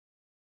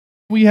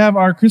We have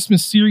our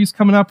Christmas series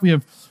coming up. We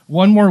have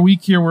one more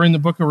week here. We're in the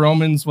book of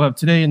Romans. We'll have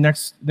today and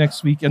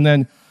next week, and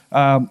then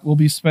we'll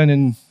be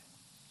spending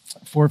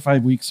 4 or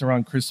 5 weeks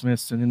around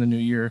Christmas and in the new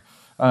year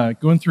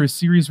going through a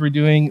series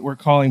we're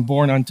calling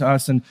Born Unto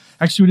Us. And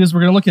actually what it is, we're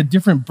going to look at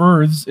different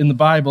births in the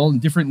Bible and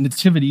different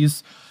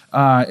nativities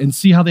and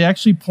see how they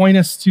actually point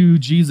us to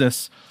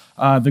Jesus,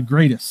 the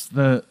greatest,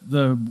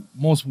 the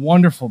most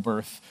wonderful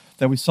birth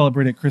that we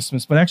celebrate at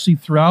Christmas. But actually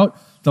throughout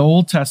the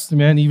Old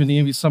Testament,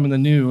 even some in the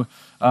New,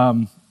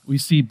 we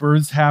see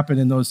births happen,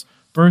 and those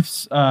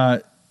births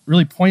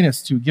really point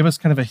us to, give us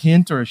kind of a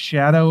hint or a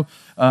shadow,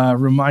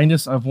 remind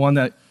us of one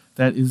that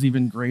is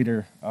even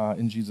greater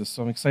in Jesus.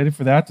 So I'm excited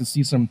for that, to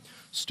see some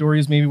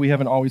stories maybe we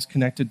haven't always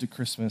connected to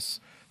Christmas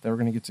that we're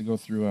going to get to go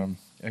through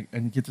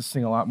and get to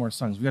sing a lot more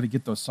songs. We got to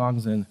get those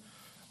songs in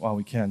while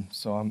we can.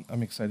 So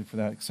I'm excited for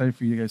that. Excited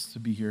for you guys to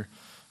be here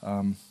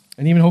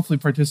and even hopefully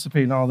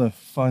participate in all the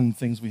fun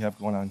things we have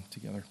going on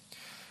together.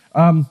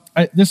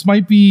 This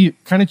might be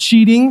kind of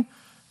cheating.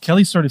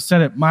 Kelly sort of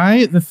said it.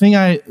 The thing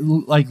I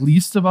like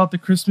least about the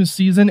Christmas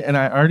season, and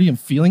I already am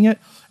feeling it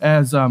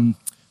as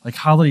like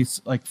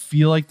holidays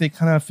feel like they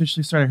kind of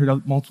officially started. I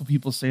heard multiple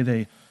people say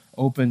they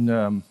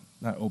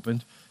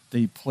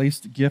they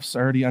placed gifts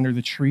already under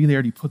the tree. They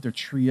already put their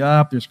tree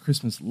up. There's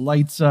Christmas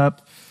lights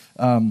up.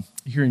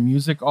 Hearing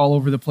music all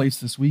over the place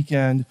this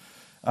weekend.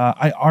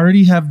 I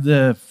already have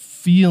the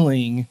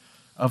feeling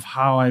of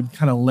how I'm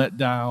kind of let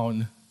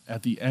down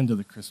at the end of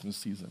the Christmas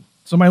season.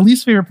 So my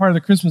least favorite part of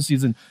the Christmas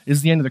season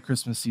is the end of the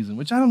Christmas season,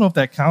 which I don't know if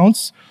that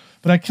counts,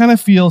 but I kind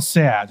of feel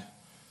sad.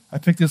 I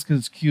picked this because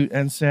it's cute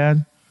and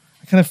sad.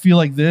 I kind of feel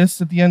like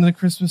this at the end of the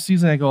Christmas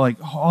season. I go like,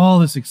 oh, all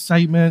this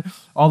excitement,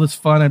 all this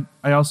fun.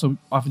 I also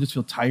often just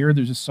feel tired.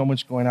 There's just so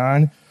much going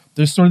on.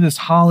 There's sort of this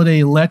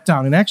holiday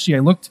letdown. And actually, I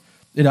looked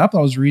it up. I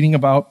was reading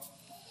about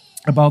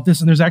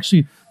this, and there's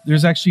actually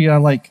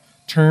like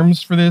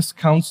terms for this.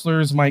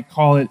 Counselors might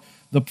call it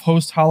the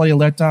post-holiday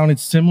letdown.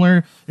 It's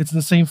similar. It's in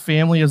the same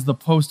family as the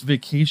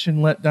post-vacation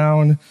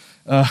letdown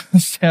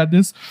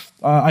sadness.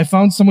 I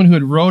found someone who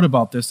had wrote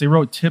about this. They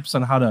wrote tips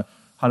on how to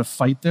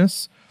fight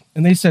this.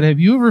 And they said, have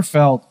you ever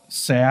felt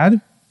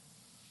sad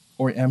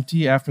or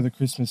empty after the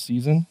Christmas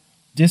season?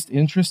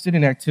 Disinterested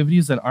in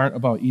activities that aren't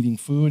about eating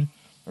food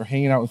or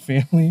hanging out with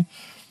family?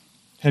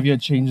 Have you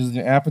had changes in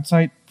your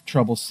appetite,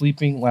 trouble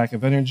sleeping, lack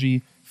of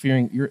energy,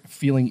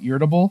 feeling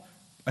irritable?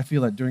 I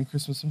feel that during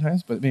Christmas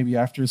sometimes, but maybe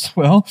after as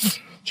well.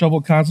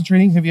 Trouble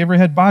concentrating. Have you ever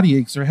had body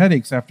aches or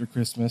headaches after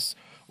Christmas,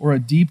 or a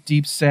deep,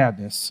 deep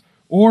sadness,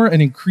 or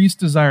an increased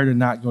desire to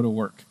not go to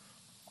work?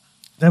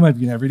 That might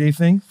be an everyday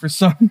thing for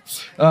some.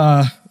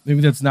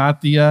 Maybe that's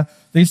not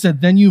they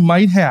said, then you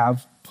might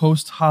have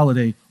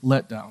post-holiday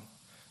letdown.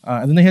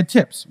 And then they had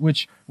tips,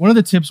 which one of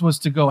the tips was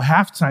to go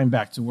half-time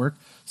back to work,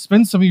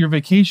 spend some of your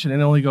vacation,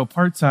 and only go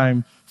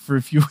part-time for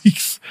a few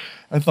weeks.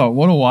 I thought,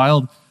 what a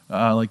wild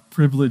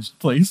privileged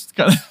place.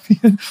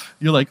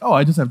 You're like, oh,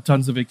 I just have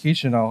tons of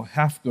vacation. I'll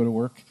half go to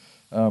work.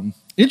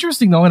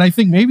 Interesting, though, and I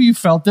think maybe you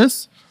felt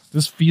this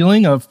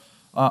feeling of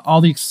all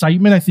the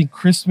excitement. I think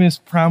Christmas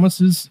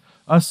promises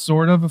us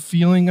sort of a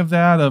feeling of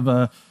that,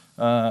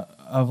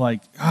 of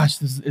like,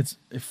 gosh,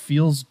 it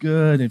feels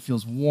good. It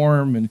feels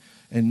warm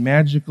and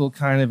magical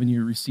kind of, and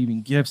you're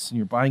receiving gifts and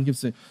you're buying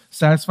gifts. It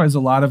satisfies a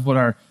lot of what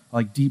our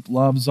like deep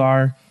loves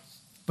are.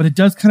 But it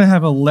does kind of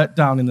have a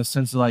letdown in the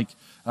sense of like,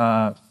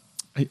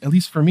 at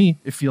least for me,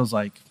 it feels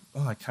like,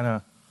 oh, I kind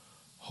of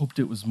hoped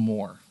it was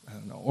more. I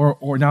don't know.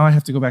 Or now I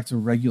have to go back to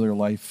regular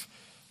life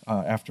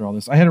after all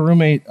this. I had a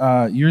roommate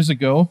years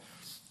ago,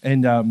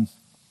 and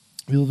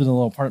we lived in a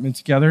little apartment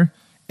together.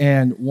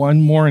 And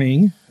one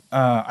morning,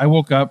 I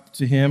woke up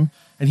to him,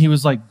 and he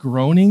was like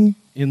groaning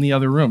in the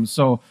other room.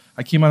 So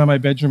I came out of my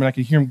bedroom, and I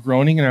could hear him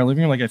groaning in our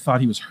living room, like I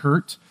thought he was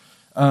hurt.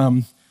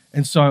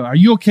 And so, are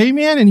you okay,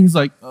 man? And he's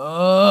like, So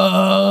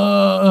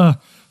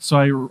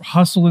I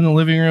hustled in the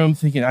living room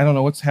thinking, I don't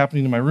know what's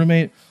happening to my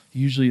roommate. He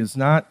usually is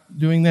not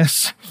doing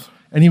this.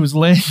 And he was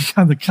laying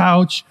on the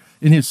couch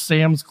in his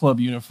Sam's Club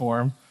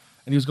uniform.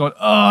 And he was going,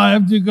 oh, I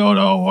have to go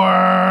to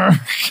work.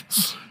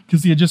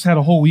 Because he had just had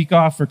a whole week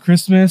off for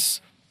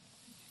Christmas.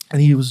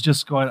 And he was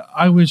just going,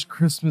 I wish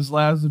Christmas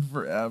lasted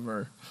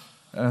forever.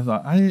 And I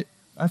thought, I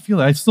feel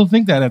that. I still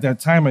think that at that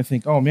time. I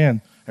think, oh,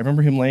 man, I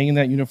remember him laying in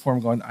that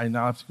uniform going, I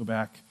now have to go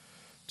back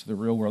to the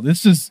real world.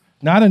 This is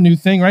not a new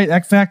thing, right?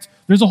 In fact,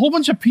 there's a whole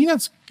bunch of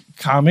Peanuts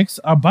comics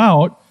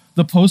about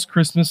the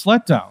post-Christmas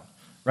letdown,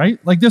 right?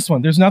 Like this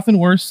one. There's nothing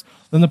worse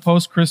than the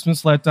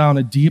post-Christmas letdown.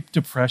 A deep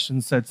depression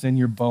sets in,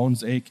 your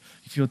bones ache,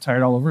 you feel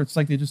tired all over. It's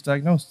like they just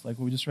diagnosed, like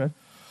what we just read.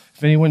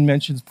 If anyone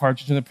mentions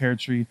Partridge in a Pear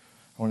Tree,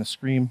 I want to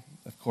scream.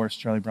 Of course,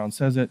 Charlie Brown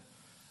says it.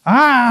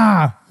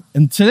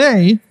 And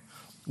today,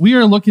 we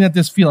are looking at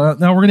this feel.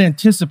 Now, we're going to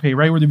anticipate,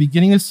 right? We're at the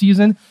beginning of the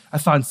season. I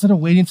thought instead of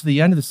waiting to the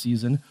end of the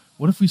season,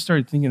 what if we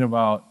started thinking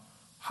about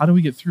how do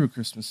we get through a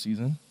Christmas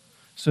season?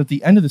 So at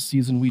the end of the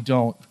season, we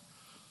don't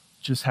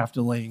just have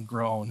to lay and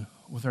groan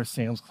with our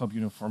Sam's Club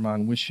uniform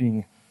on,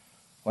 wishing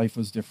life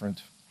was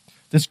different.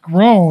 This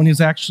groan is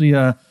actually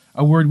a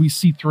a word we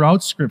see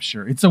throughout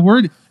Scripture. It's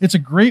a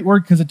great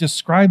word because it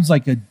describes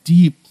like a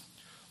deep,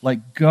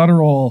 like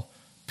guttural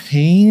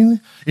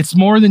pain. It's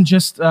more than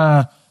just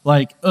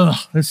like, ugh,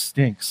 this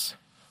stinks,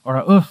 or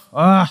a, ugh,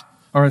 ah,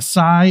 or a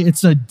sigh.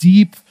 It's a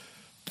deep,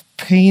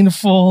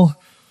 painful,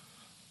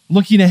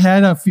 looking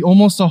ahead,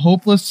 almost a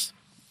hopeless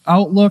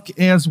outlook,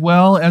 as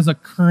well as a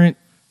current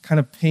kind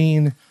of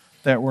pain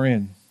that we're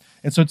in.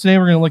 And so today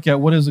we're going to look at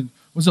what does it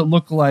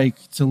look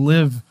like to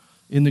live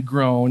in the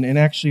groan. And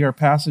actually our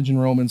passage in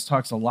Romans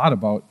talks a lot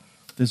about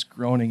this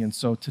groaning. And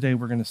so today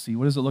we're going to see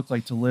what does it look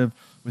like to live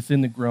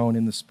within the groan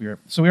in the Spirit.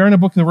 So we are in the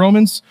book of the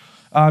Romans.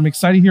 I'm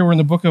excited here. We're in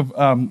the book of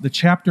the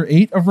chapter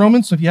 8 of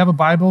Romans. So if you have a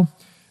Bible,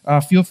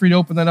 feel free to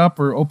open that up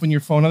or open your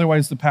phone.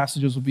 Otherwise, the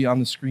passages will be on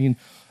the screen.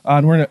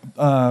 And we're in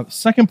a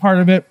second part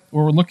of it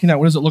where we're looking at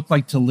what does it look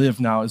like to live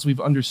now as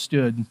we've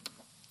understood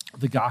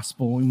the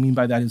gospel. What we mean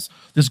by that is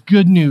this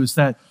good news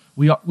that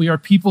we are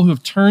people who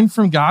have turned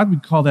from God.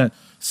 We'd call that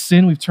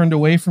sin. We've turned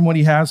away from what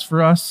he has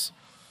for us,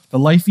 the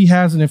life he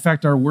has, and in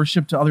fact, our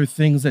worship to other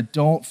things that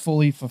don't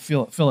fully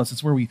fill us.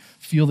 It's where we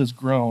feel this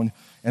groan,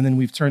 and then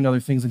we've turned to other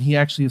things, and he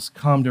actually has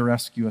come to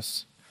rescue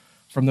us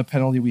from the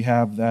penalty we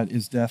have, that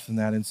is death and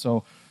that. And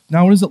so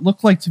now what does it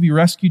look like to be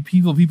rescued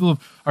people who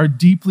are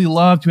deeply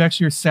loved, who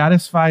actually are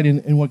satisfied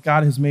in what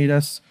God has made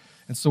us?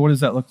 And so what does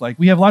that look like?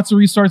 We have lots of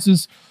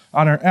resources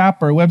on our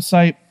app, our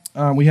website.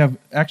 We have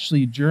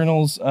actually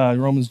journals,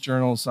 Romans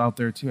journals out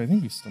there too. I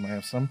think we still might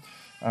have some.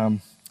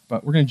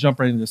 But we're going to jump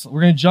right into this.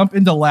 We're going to jump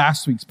into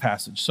last week's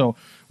passage. So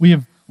we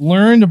have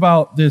learned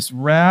about this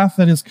wrath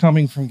that is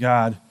coming from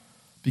God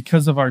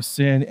because of our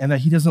sin, and that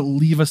he doesn't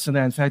leave us in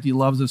that. In fact, he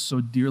loves us so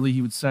dearly,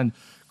 he would send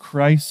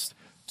Christ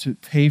to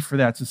pay for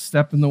that, to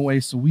step in the way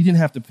so we didn't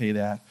have to pay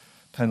that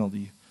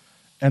penalty.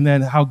 And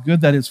then how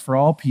good that is for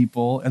all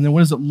people. And then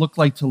what does it look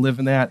like to live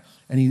in that?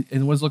 And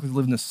what does it look like to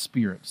live in the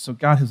Spirit? So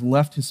God has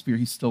left his Spirit.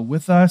 He's still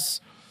with us.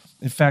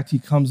 In fact, he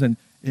comes in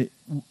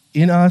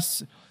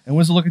us. And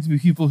what does it look like to be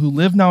people who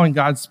live now in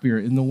God's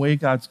Spirit, in the way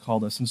God's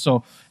called us? And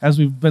so as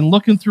we've been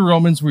looking through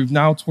Romans, we've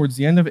now towards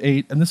the end of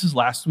 8, and this is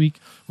last week,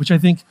 which I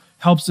think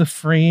helps to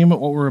frame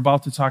what we're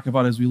about to talk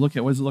about as we look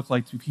at what does it look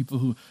like to be people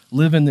who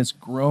live in this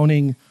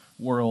groaning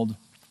world,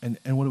 and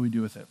what do we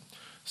do with it?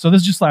 So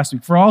this is just last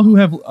week. For all who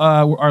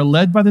are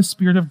led by the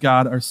Spirit of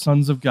God are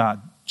sons of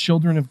God,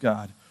 children of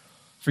God.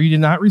 For you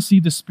did not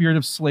receive the spirit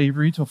of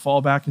slavery to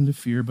fall back into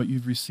fear, but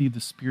you've received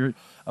the spirit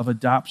of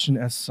adoption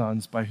as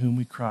sons, by whom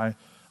we cry,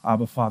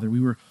 Abba, Father.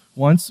 We were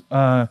once,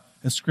 as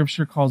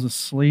Scripture calls us,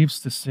 slaves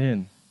to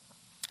sin,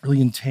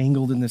 really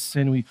entangled in this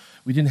sin. We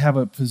didn't have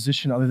a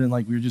position other than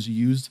like we were just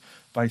used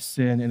by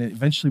sin, and it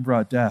eventually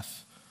brought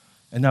death.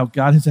 And now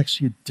God has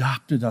actually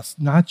adopted us,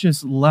 not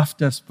just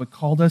left us, but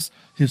called us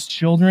his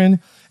children,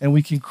 and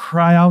we can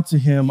cry out to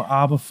him,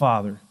 Abba,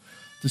 Father.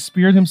 The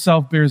Spirit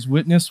himself bears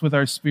witness with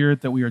our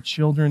spirit that we are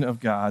children of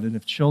God, and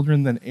if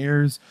children, then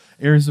heirs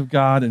of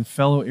God and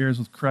fellow heirs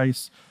with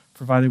Christ,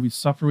 provided we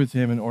suffer with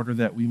him in order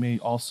that we may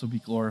also be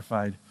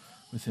glorified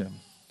with him.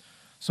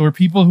 So we're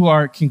people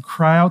who can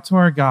cry out to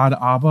our God,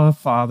 Abba,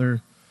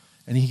 Father,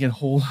 and he can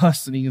hold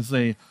us and he can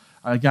say,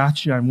 I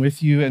got you, I'm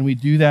with you, and we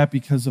do that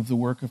because of the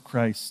work of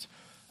Christ.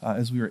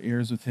 As we are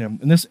heirs with him.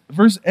 And this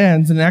verse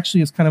ends, and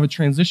actually is kind of a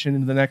transition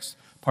into the next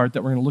part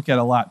that we're going to look at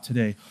a lot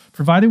today.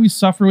 Provided we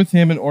suffer with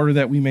him in order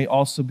that we may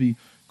also be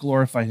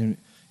glorified in him.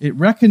 It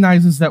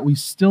recognizes that we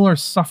still are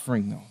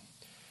suffering, though.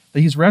 That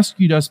he's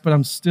rescued us, but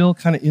I'm still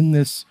kind of in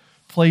this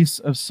place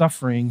of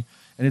suffering.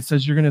 And it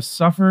says you're going to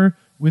suffer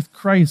with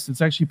Christ.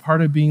 It's actually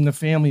part of being the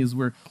family is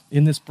we're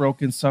in this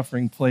broken,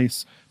 suffering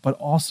place, but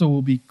also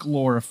will be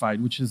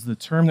glorified, which is the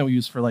term that we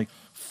use for like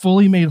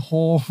fully made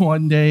whole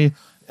one day.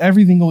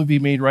 Everything will be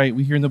made right.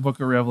 We hear in the book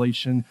of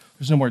Revelation,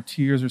 there's no more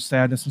tears or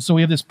sadness. And so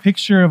we have this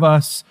picture of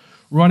us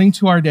running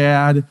to our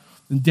dad,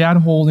 and dad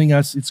holding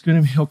us. It's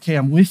going to be okay.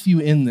 I'm with you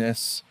in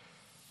this.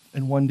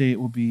 And one day it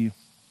will be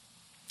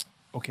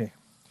okay.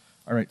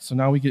 All right, so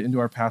now we get into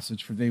our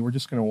passage for today. We're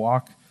just going to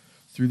walk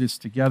through this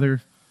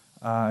together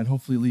and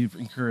hopefully leave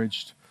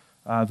encouraged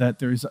that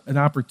there's an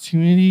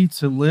opportunity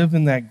to live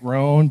in that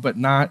groan, but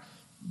not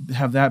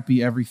have that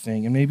be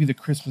everything. And maybe the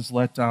Christmas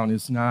letdown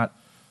is not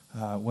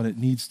what it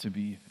needs to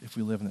be if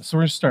we live in it. So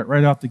we're going to start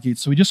right out the gate.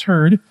 So we just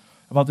heard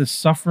about this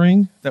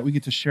suffering that we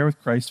get to share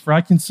with Christ. For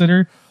I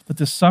consider that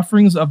the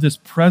sufferings of this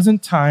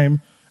present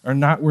time are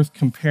not worth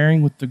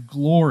comparing with the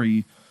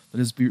glory that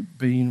is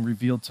being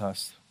revealed to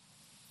us,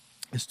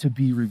 is to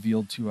be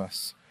revealed to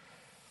us.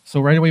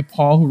 So right away,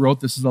 Paul, who wrote,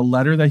 this is a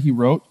letter that he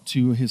wrote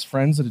to his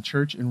friends at a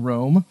church in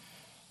Rome.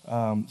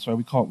 So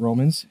we call it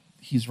Romans.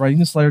 He's writing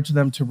this letter to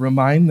them to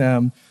remind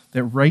them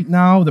that right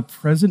now, the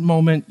present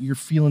moment, you're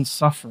feeling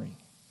suffering.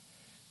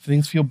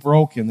 Things feel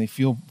broken. They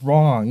feel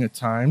wrong at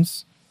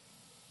times.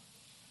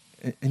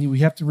 And we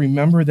have to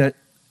remember that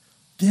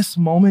this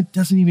moment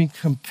doesn't even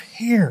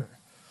compare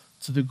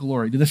to the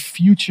glory, to the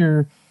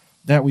future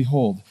that we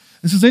hold.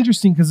 This is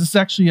interesting because this is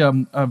actually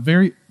a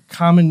very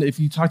common, if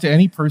you talk to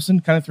any person,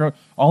 kind of throughout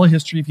all of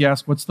history, if you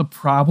ask what's the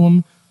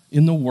problem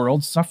in the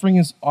world, suffering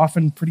is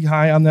often pretty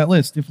high on that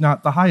list, if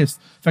not the highest.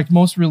 In fact,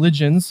 most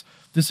religions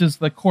This is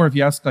the core. If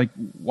you ask, like,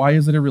 why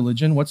is it a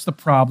religion? What's the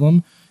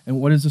problem?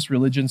 And what does this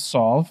religion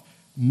solve?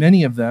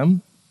 Many of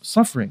them,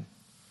 suffering.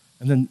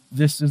 And then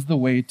this is the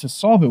way to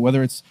solve it,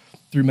 whether it's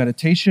through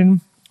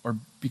meditation or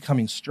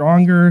becoming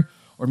stronger,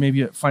 or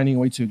maybe finding a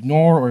way to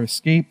ignore or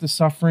escape the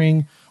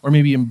suffering, or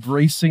maybe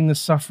embracing the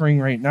suffering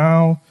right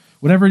now.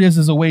 Whatever it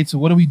is a way to,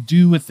 what do we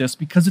do with this?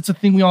 Because it's a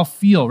thing we all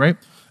feel, right?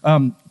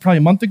 Probably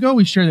a month ago,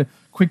 we shared a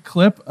quick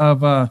clip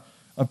of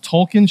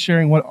Tolkien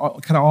sharing what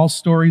kind of all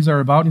stories are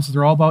about. And he says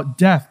they're all about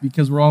death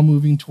because we're all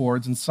moving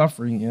towards and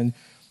suffering in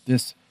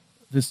this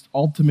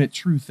ultimate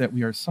truth that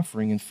we are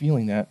suffering and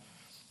feeling that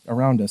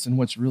around us. And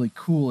what's really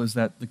cool is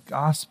that the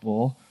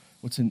gospel,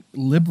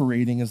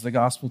 liberating is the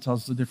gospel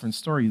tells us a different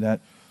story,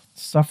 that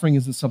suffering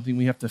isn't something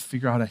we have to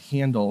figure out how to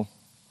handle.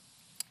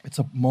 It's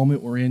a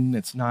moment we're in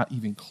that's not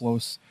even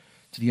close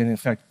to the end. In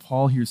fact,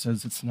 Paul here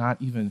says it's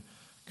not even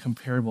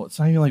comparable. It's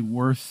not even like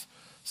worth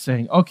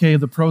saying, okay,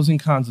 the pros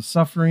and cons of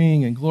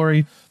suffering and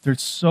glory, they're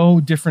so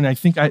different. I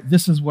think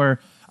this is where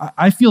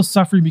I feel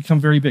suffering become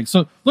very big.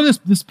 So look at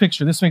this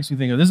picture. This makes me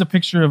think of, this is a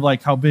picture of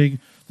like how big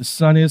the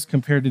sun is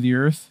compared to the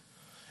earth.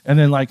 And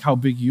then like how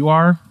big you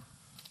are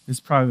is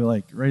probably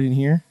like right in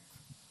here.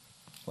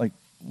 Like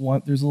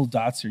there's little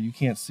dots here. You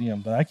can't see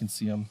them, but I can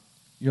see them.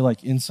 You're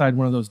like inside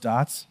one of those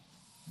dots,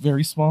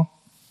 very small,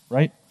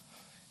 right?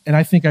 And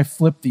I think I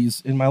flipped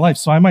these in my life.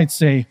 So I might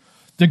say,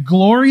 the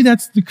glory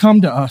that's to come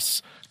to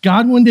us,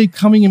 God one day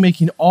coming and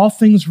making all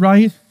things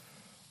right,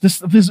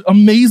 this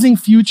amazing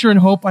future and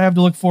hope I have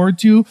to look forward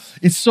to,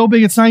 it's so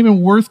big it's not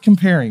even worth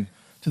comparing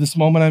to this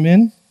moment I'm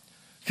in,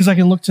 because I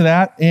can look to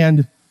that,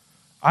 and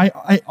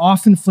I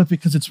often flip it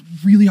because it's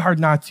really hard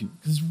not to,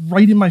 because it's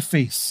right in my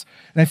face.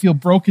 And I feel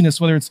brokenness,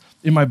 whether it's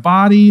in my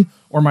body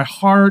or my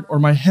heart or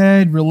my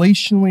head,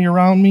 relationally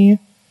around me.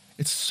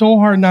 It's so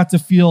hard not to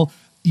feel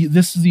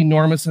this is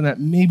enormous and that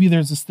maybe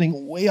there's this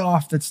thing way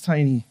off that's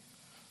tiny.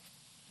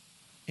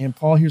 And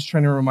Paul here's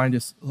trying to remind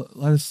us,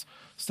 let us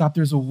stop.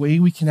 There's a way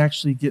we can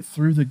actually get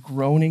through the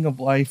groaning of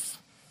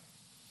life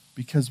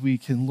because we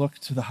can look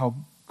to how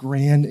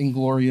grand and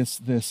glorious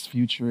this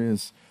future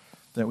is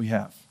that we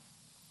have.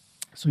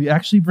 So he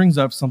actually brings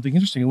up something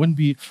interesting. It wouldn't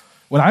be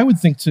what I would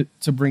think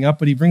to bring up,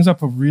 but he brings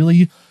up a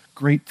really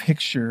great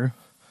picture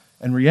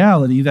and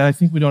reality that I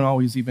think we don't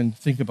always even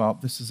think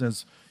about. This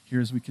is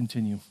here as we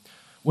continue.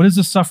 What does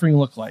the suffering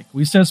look like? Well,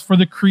 he says, for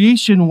the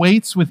creation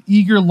waits with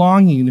eager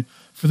longing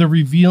for the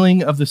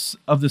revealing of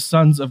the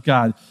sons of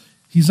God.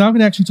 He's not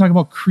going to actually talk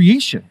about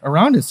creation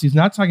around us. He's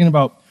not talking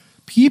about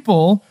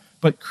people,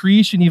 but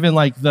creation, even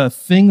like the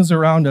things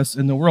around us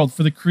in the world.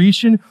 For the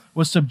creation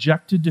was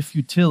subjected to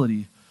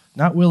futility,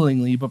 not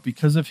willingly, but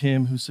because of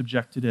him who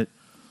subjected it,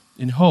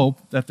 in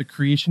hope that the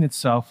creation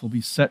itself will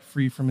be set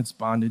free from its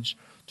bondage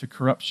to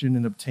corruption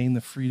and obtain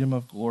the freedom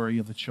of glory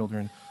of the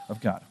children of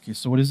God. Okay,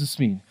 so what does this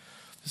mean?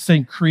 It's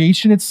saying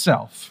creation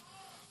itself,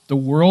 the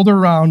world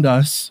around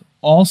us,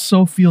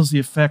 also feels the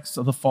effects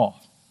of the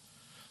fall.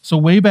 So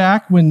way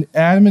back when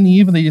Adam and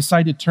Eve, they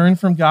decide to turn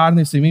from God and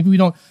they say, maybe we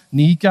don't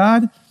need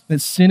God,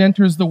 that sin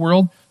enters the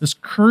world, this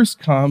curse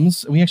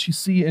comes, and we actually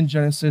see in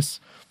Genesis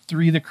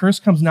 3, the curse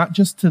comes not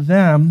just to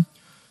them,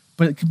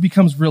 but it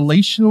becomes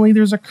relationally,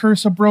 there's a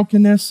curse of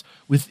brokenness.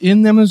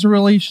 Within them is a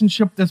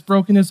relationship that's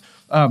brokenness.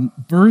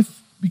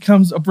 Birth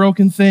becomes a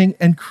broken thing,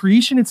 and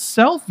creation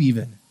itself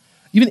even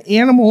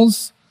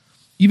animals,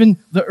 even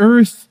the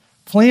earth,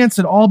 plants,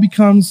 it all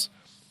becomes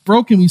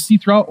broken. We see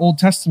throughout Old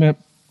Testament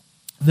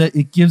that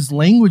it gives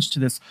language to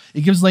this.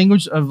 It gives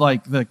language of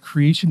like the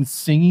creation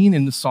singing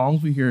in the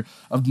songs we hear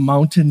of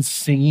mountains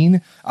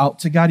singing out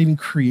to God. Even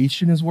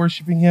creation is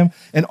worshiping him.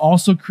 And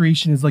also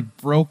creation is like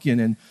broken.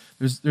 And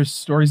there's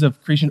stories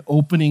of creation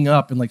opening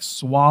up and like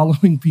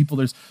swallowing people.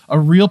 There's a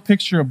real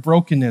picture of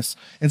brokenness.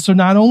 And so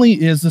not only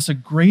is this a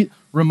great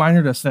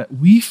reminder to us that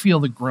we feel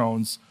the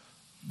groans,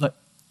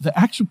 the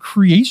actual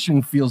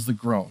creation feels the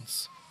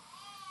groans.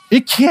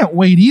 It can't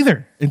wait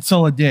either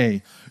until a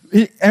day.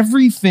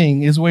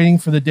 Everything is waiting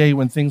for the day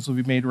when things will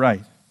be made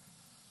right.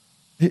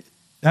 This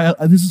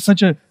is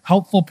such a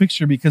helpful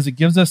picture because it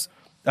gives us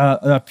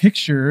a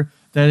picture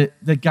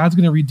that God's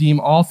going to redeem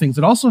all things.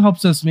 It also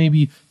helps us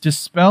maybe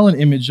dispel an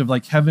image of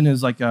like heaven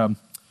is like a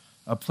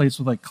place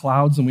with like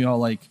clouds and we all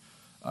like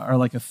are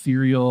like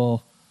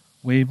ethereal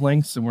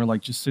wavelengths and we're like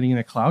just sitting in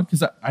a cloud.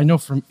 Because I know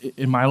from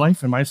in my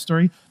life, in my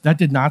story, that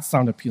did not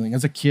sound appealing.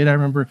 As a kid, I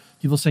remember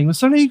people saying, well,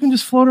 someday you can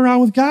just float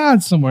around with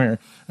God somewhere.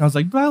 And I was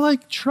like, but I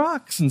like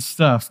trucks and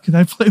stuff. Can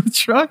I play with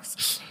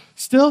trucks?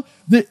 Still,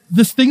 the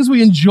things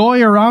we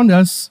enjoy around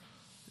us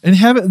in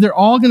heaven, they're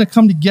all going to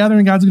come together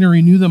and God's going to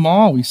renew them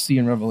all, we see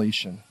in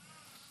Revelation.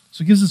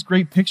 So it gives this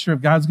great picture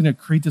of God's going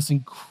to create this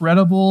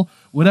incredible,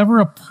 whatever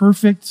a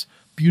perfect,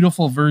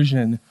 beautiful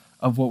version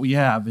of what we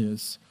have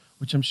is,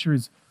 which I'm sure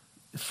is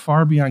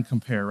far beyond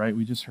compare, right?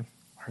 We just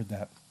heard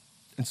that.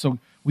 And so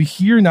we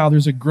hear now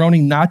there's a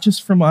groaning not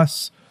just from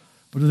us,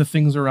 but of the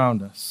things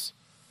around us.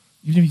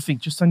 Even if you think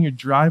just on your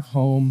drive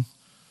home,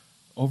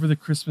 over the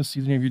Christmas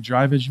season, if you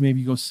drive as you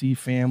maybe go see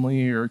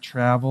family or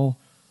travel,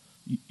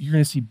 you're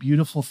going to see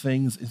beautiful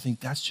things and think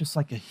that's just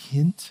like a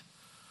hint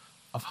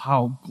of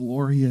how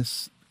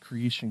glorious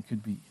creation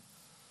could be.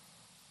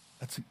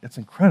 That's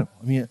incredible.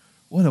 I mean,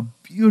 what a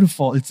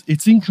beautiful,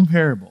 it's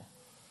incomparable.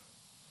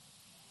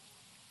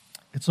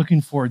 It's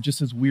looking forward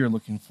just as we are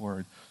looking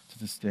forward to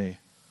this day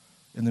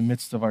in the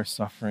midst of our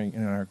suffering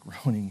and our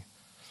groaning.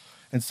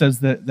 It says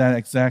that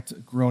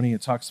exact groaning,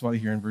 it talks about it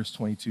here in verse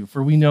 22.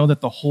 For we know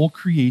that the whole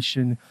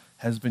creation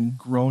has been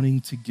groaning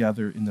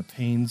together in the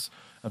pains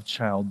of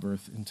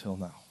childbirth until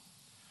now.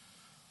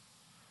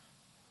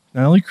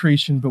 Not only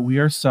creation, but we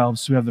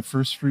ourselves who have the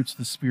first fruits of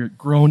the Spirit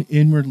groan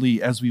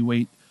inwardly as we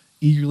wait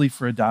eagerly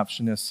for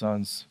adoption as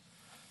sons,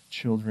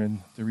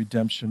 children, the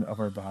redemption of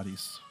our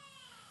bodies.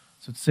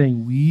 So it's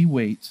saying we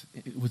wait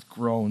with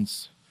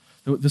groans.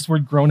 This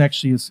word groan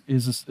actually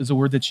is a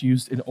word that's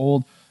used in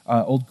old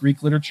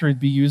Greek literature. It'd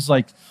be used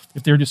like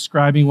if they're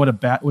describing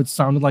what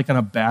sounded like on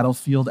a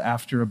battlefield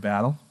after a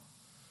battle.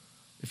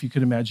 If you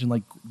could imagine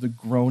like the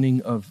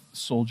groaning of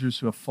soldiers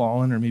who have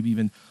fallen or maybe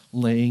even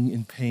laying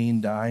in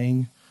pain,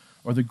 dying,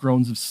 or the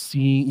groans of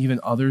seeing even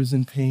others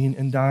in pain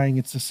and dying.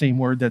 It's the same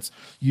word that's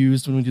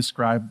used when we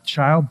describe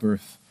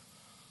childbirth.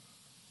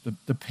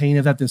 The pain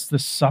of that, the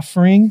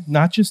suffering,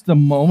 not just the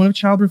moment of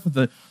childbirth, but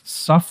the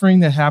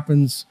suffering that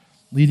happens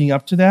leading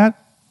up to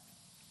that.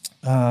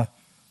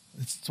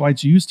 That's why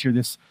it's used here,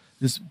 this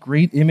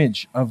great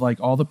image of like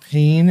all the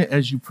pain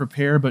as you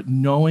prepare, but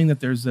knowing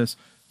that there's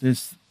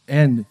this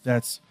end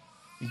that's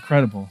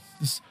incredible.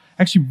 This is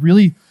actually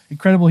really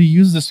incredible. He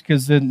used this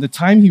because in the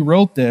time he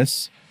wrote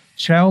this,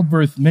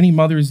 childbirth, many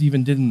mothers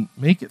even didn't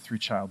make it through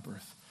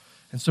childbirth.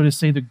 And so to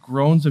say the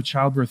groans of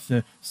childbirth,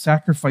 the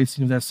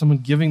sacrificing of that, someone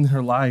giving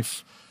their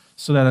life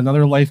so that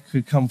another life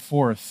could come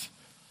forth,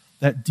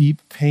 that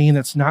deep pain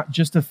that's not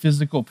just a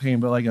physical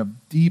pain, but like a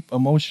deep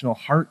emotional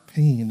heart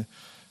pain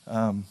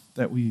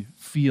that we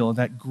feel. And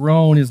that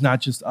groan is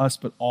not just us,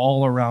 but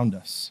all around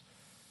us.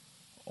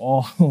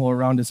 All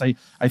around us. I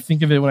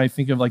think of it when I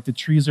think of like the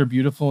trees are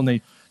beautiful and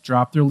they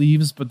drop their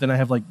leaves, but then I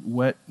have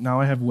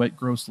wet,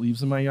 gross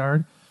leaves in my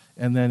yard.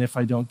 And then if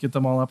I don't get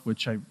them all up,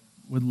 which I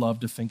would love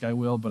to think I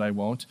will, but I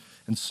won't,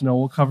 and snow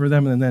will cover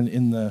them. And then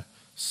in the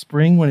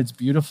spring when it's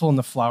beautiful and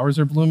the flowers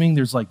are blooming,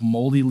 there's like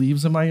moldy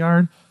leaves in my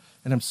yard,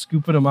 and I'm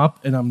scooping them up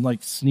and I'm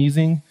like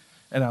sneezing,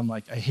 and I'm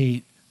like,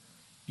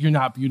 you're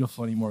not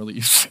beautiful anymore,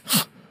 leaves.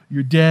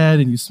 You're dead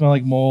and you smell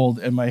like mold,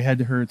 and my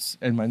head hurts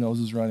and my nose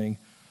is running.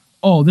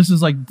 Oh, this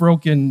is like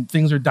broken,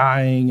 things are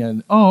dying,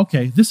 and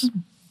okay, this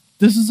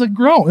is a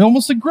groan,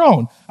 almost a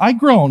groan. I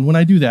groan when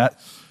I do that.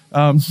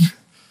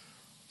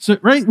 So,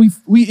 right, we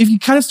if you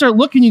kind of start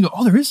looking, you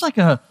go, there is like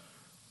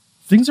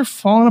things are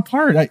falling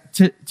apart.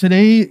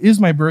 Today is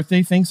my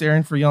birthday. Thanks,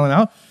 Aaron, for yelling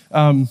out.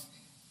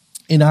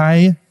 And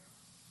I,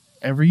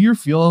 every year,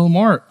 feel a little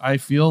more. I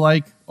feel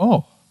like,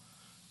 I'm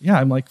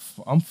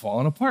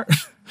falling apart.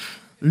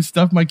 There's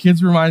stuff my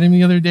kids reminded me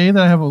the other day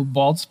that I have a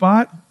bald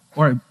spot,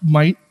 or I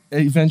might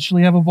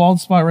eventually have a bald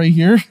spot right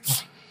here.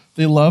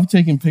 They love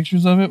taking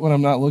pictures of it when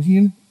I'm not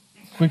looking.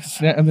 Quick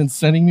snap, and then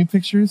sending me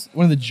pictures.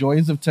 One of the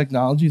joys of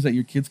technology is that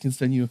your kids can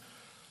send you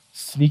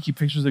sneaky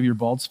pictures of your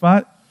bald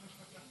spot.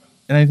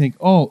 And I think,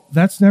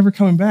 that's never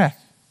coming back.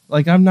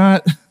 Like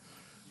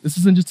this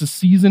isn't just a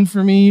season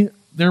for me.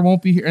 There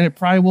won't be here, and it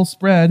probably will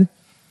spread.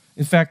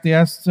 In fact, they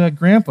asked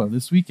Grandpa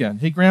this weekend,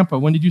 hey, Grandpa,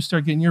 when did you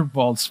start getting your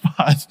bald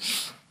spot?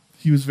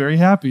 He was very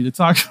happy to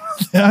talk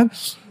about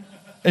that.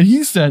 And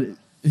he said,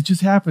 it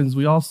just happens.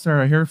 We all start,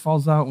 our hair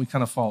falls out, and we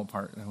kind of fall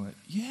apart. And I went,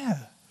 yeah.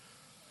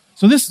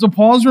 So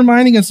Paul is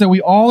reminding us that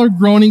we all are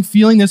groaning,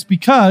 feeling this,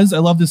 because I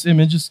love this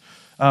image. It's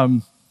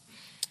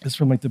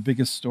from like the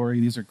Biggest Story.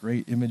 These are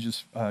great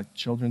images,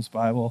 children's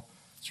Bible.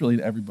 It's really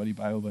an everybody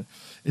Bible, but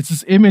it's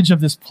this image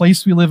of this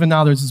place we live in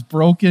now. There's this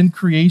broken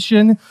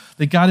creation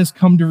that God has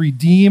come to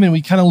redeem, and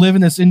we kind of live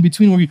in this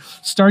in-between where we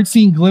start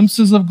seeing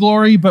glimpses of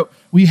glory, but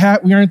we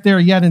aren't there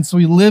yet, and so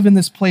we live in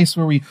this place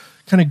where we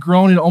kind of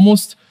groan, and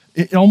almost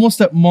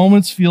at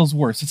moments feels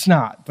worse. It's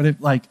not, but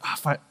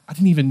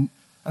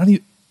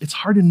it's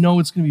hard to know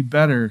it's going to be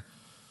better.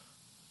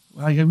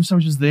 I wish I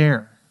was just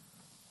there.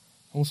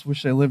 I almost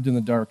wish I lived in the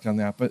dark on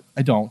that, but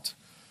I don't.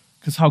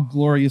 Because how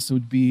glorious it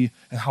would be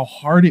and how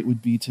hard it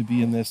would be to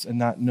be in this and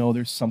not know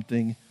there's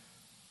something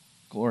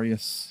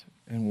glorious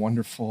and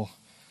wonderful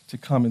to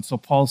come. And so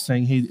Paul's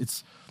saying, hey,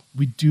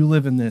 we do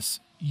live in this.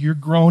 You're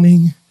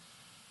groaning.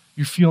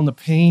 You're feeling the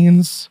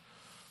pains.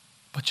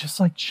 But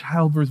just like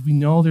childbirth, we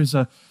know there's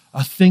a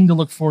thing to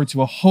look forward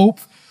to, a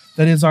hope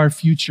that is our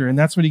future. And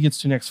that's what he gets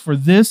to next. For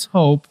this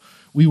hope,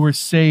 we were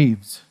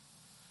saved.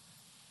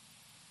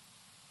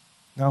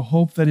 Now,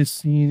 hope that is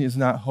seen is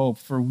not hope.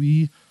 For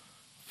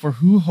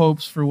who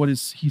hopes for what he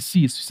sees?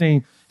 He's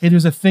saying, hey,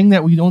 there's a thing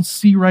that we don't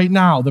see right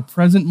now, the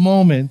present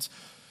moment.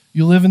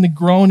 You live in the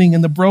groaning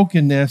and the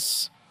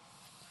brokenness.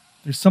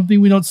 There's something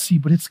we don't see,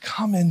 but it's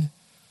coming.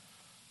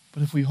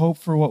 But if we hope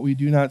for what we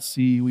do not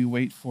see, we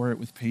wait for it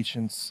with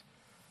patience.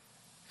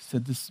 He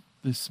said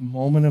this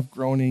moment of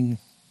groaning,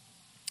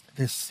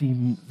 this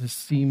seemingly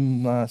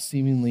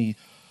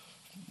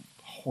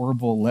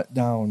horrible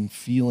letdown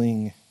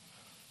feeling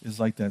is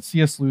like that.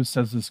 C.S. Lewis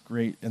says this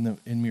great in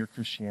Mere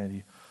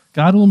Christianity.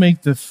 God will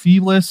make the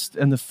feeblest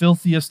and the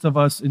filthiest of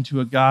us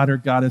into a god or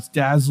goddess,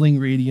 dazzling,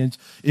 radiant,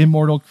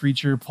 immortal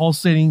creature,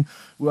 pulsating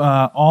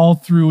all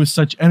through with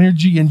such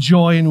energy and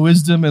joy and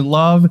wisdom and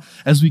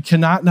love as we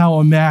cannot now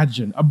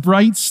imagine. A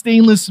bright,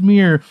 stainless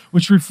mirror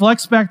which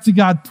reflects back to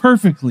God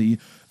perfectly,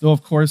 though,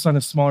 of course, on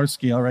a smaller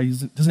scale, right?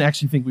 He doesn't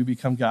actually think we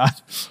become God.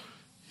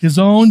 His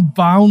own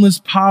boundless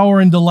power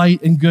and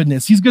delight and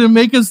goodness. He's going to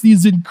make us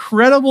these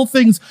incredible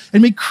things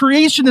and make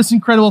creation this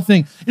incredible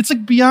thing. It's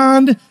like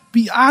beyond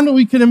what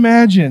we can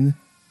imagine.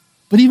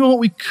 But even what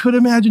we could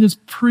imagine is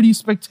pretty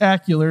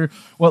spectacular.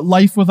 What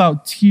life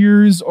without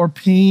tears or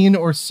pain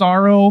or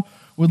sorrow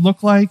would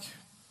look like.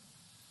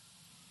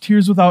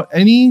 Tears without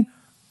any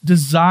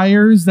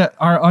desires that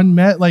are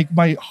unmet, like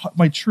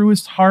my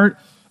truest heart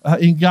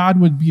in God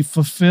would be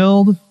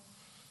fulfilled.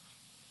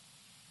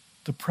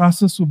 The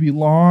process will be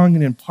long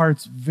and in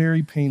parts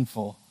very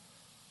painful.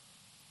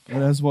 But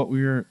that's what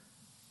we are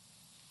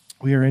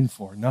in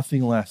for,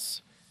 nothing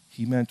less.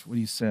 He meant what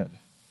he said.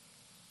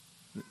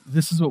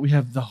 This is what we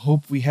have, the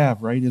hope we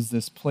have, right, is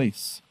this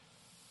place.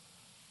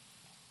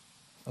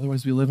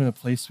 Otherwise, we live in a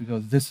place we go,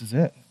 this is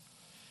it.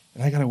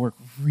 And I got to work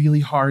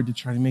really hard to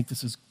try to make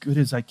this as good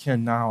as I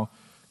can now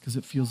because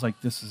it feels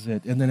like this is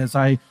it. And then as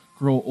I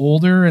grow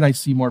older and I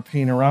see more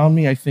pain around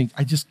me, I think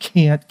I just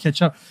can't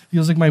catch up. It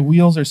feels like my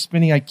wheels are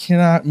spinning. I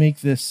cannot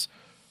make this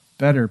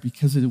better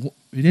because it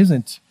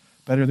isn't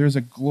better. There's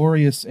a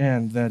glorious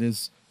end that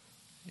is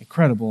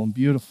incredible and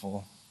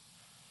beautiful.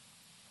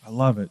 I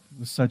love it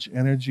with such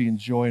energy and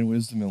joy and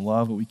wisdom and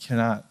love that we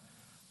cannot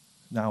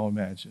now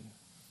imagine.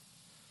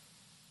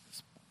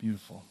 It's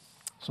beautiful.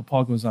 So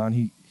Paul goes on.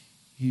 He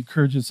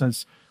encourages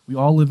us. We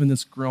all live in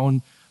this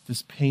groan,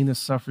 this pain, this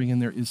suffering,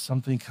 and there is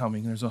something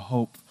coming. There's a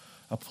hope,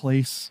 a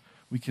place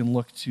we can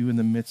look to in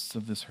the midst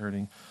of this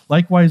hurting.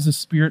 Likewise, the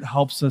Spirit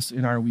helps us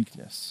in our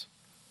weakness.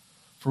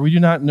 For we do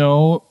not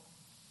know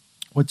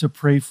what to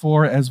pray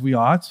for as we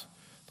ought,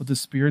 but the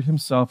Spirit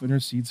himself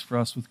intercedes for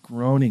us with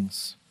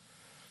groanings.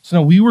 So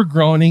now we were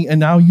groaning, and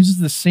now uses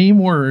the same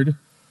word,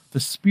 the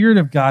Spirit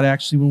of God,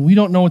 actually, when we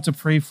don't know what to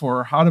pray for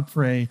or how to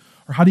pray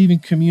or how to even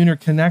commune or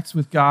connect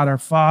with God, our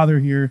Father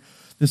here,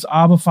 this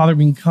Abba Father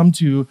we can come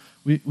to.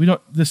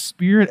 The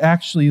Spirit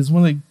actually is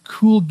one of the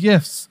cool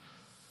gifts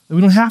that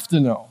we don't have to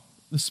know.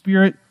 The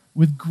Spirit,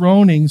 with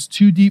groanings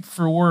too deep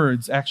for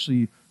words,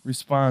 actually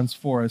responds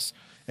for us.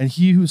 And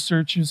he who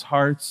searches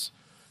hearts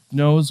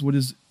knows what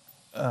is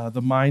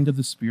the mind of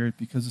the Spirit,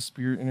 because the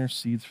Spirit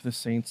intercedes for the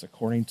saints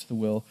according to the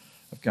will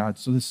of God.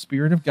 So the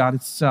Spirit of God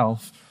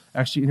itself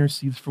actually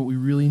intercedes for what we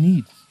really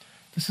need.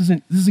 This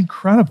is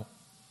incredible.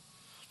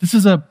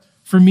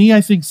 For me,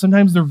 I think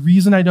sometimes the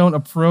reason I don't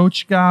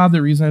approach God,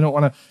 the reason I don't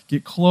want to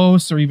get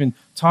close or even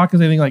talk, is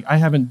I think like I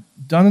haven't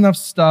done enough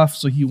stuff,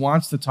 so he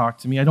wants to talk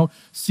to me. I don't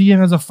see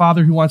him as a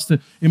father who wants to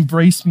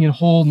embrace me and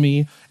hold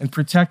me and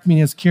protect me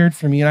and has cared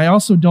for me. And I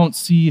also don't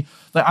see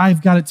that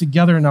I've got it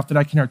together enough that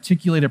I can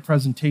articulate a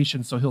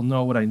presentation so he'll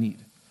know what I need.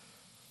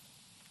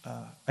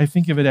 I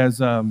think of it as,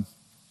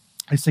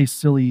 I say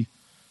silly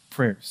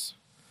prayers.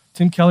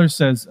 Tim Keller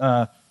says,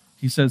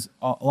 he says,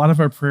 a lot of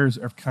our prayers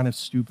are kind of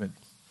stupid.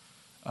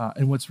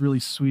 And what's really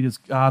sweet is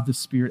God, the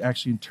Spirit,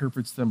 actually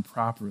interprets them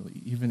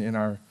properly, even in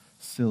our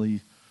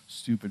silly,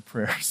 stupid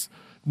prayers.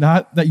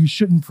 Not that you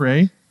shouldn't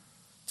pray.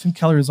 Tim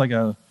Keller is like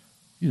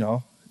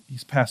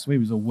he's passed away. He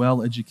was a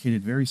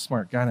well-educated, very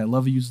smart guy, and I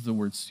love he uses the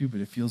word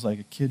stupid. It feels like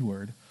a kid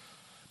word.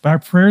 But our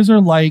prayers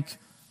are like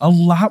a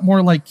lot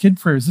more like kid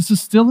prayers. This is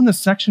still in the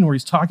section where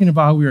he's talking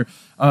about how we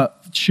are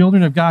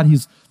children of God.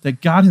 That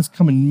God has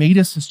come and made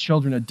us his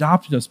children,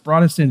 adopted us,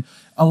 brought us in,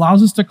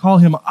 allows us to call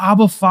him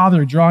Abba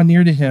Father, draw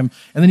near to him.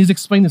 And then he's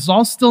explaining this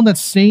all still in that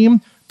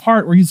same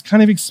part where he's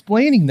kind of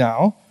explaining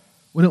now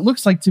what it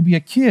looks like to be a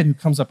kid who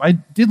comes up. I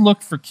did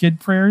look for kid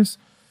prayers.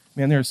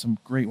 Man, there are some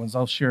great ones.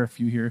 I'll share a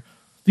few here.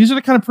 These are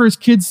the kind of prayers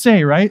kids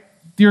say, right?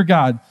 Dear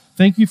God,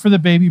 thank you for the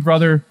baby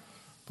brother,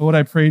 but what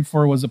I prayed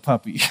for was a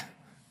puppy.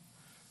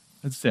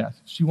 That's sad.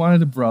 She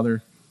wanted a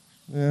brother.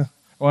 I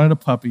wanted a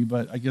puppy,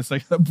 but I guess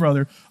like a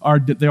brother.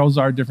 Those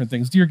are different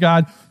things. Dear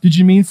God, did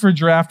you mean for a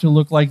giraffe to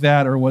look like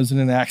that, or was it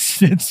an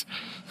accident?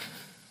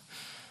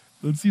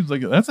 That seems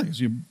like that's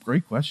actually a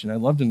great question.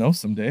 I'd love to know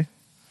someday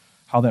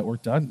how that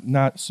worked out,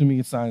 not assuming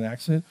it's not an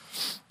accident.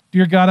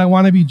 Dear God, I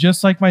want to be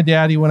just like my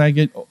daddy when I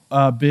get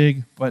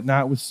big, but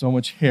not with so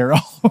much hair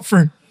all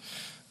over.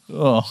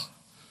 Oh,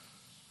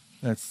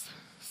 that's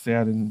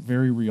sad and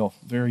very real,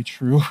 very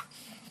true.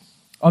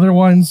 Other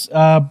ones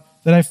that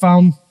I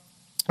found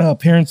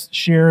parents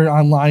share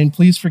online.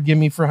 Please forgive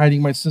me for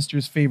hiding my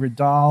sister's favorite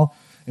doll,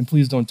 and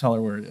please don't tell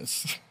her where it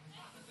is.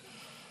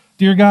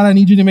 Dear God, I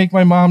need you to make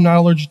my mom not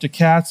allergic to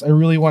cats. I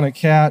really want a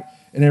cat,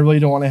 and I really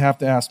don't want to have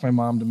to ask my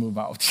mom to move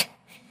out.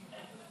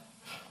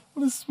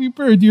 What a sweet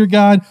prayer. Dear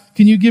God,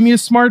 can you give me a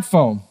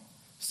smartphone?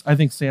 I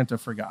think Santa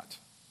forgot.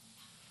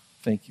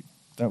 Thank you.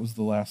 That was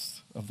the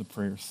last of the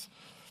prayers.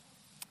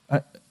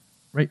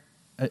 Right?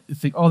 I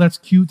think, oh, that's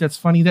cute. That's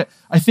funny. That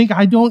I think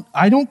I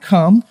don't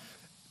come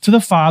to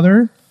the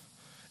Father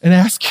and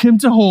ask him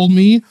to hold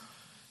me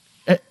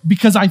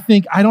because I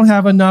think I don't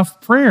have enough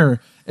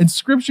prayer. And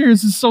scripture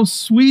is so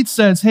sweet,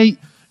 says, hey,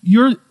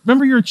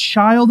 remember you're a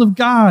child of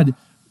God.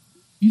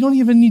 You don't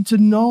even need to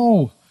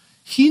know.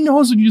 He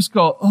knows when you just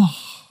go,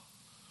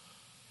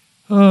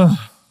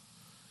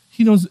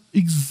 He knows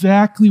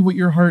exactly what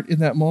your heart in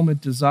that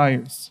moment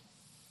desires.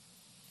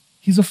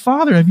 He's a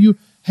father. Have you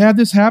had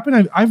this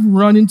happen? I've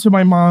run into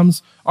my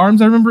mom's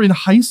arms. I remember in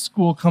high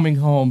school coming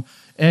home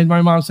and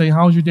my mom saying,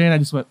 how was your day? And I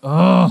just went,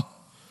 and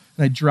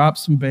I dropped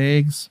some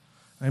bags.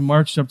 I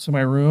marched up to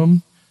my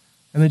room,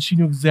 and then she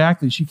knew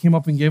exactly. She came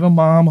up and gave a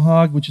mom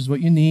hug, which is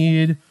what you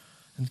need,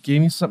 and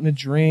gave me something to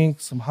drink,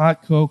 some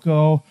hot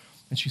cocoa,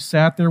 and she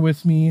sat there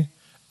with me.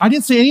 I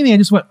didn't say anything. I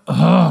just went,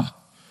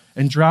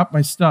 and dropped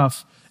my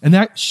stuff. And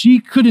that she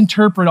could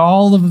interpret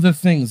all of the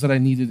things that I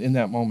needed in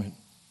that moment.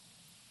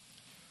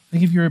 I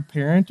think if you're a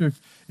parent or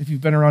if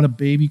you've been around a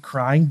baby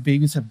crying,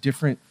 babies have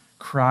different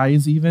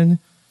cries even.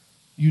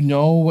 You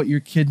know what your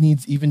kid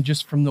needs even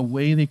just from the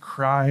way they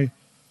cry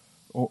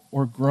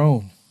or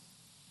groan.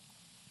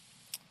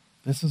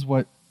 This is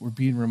what we're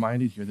being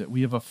reminded here, that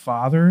we have a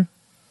Father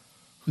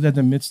who in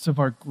the midst of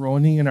our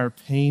groaning and our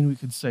pain, we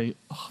could say,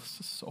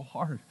 this is so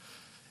hard.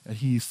 And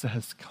he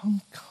says,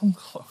 come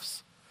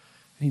close.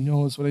 And he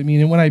knows what I mean.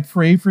 And when I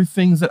pray for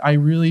things that I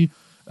really,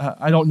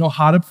 I don't know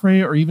how to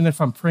pray, or even if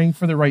I'm praying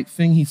for the right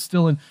thing, he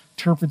still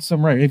interprets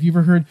them right. Have you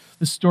ever heard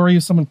the story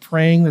of someone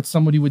praying that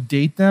somebody would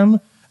date them,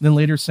 and then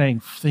later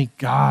saying, thank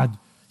God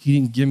he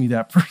didn't give me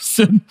that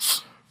person,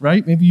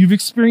 right? Maybe you've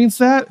experienced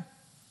that.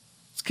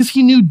 It's because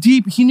he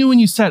knew when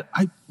you said,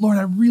 Lord,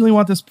 I really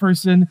want this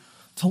person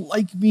to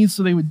like me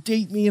so they would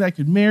date me and I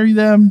could marry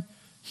them.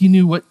 He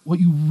knew what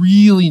you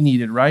really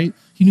needed, right?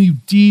 He knew you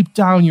deep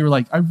down, you were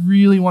like, I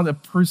really want a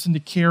person to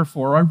care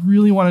for. Or I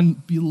really want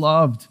to be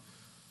loved.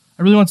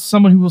 I really want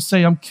someone who will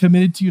say, I'm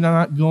committed to you and I'm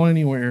not going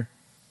anywhere.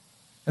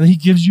 And then he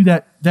gives you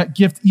that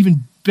gift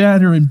even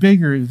better and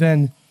bigger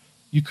than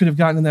you could have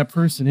gotten in that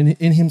person,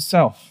 in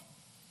himself.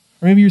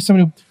 Or maybe you're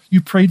someone who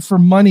you prayed for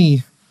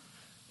money.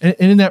 And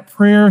in that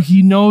prayer,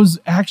 he knows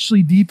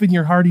actually deep in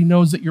your heart, he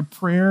knows that your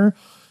prayer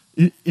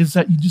is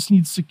that you just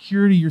need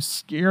security. You're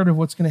scared of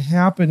what's going to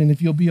happen and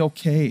if you'll be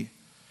okay.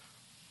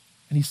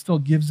 And he still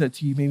gives that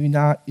to you, maybe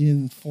not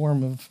in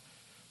form of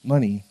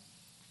money.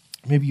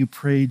 Maybe you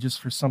pray just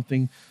for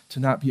something to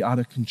not be out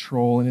of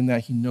control, and in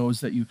that he knows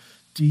that you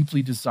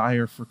deeply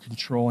desire for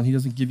control, and he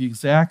doesn't give you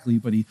exactly,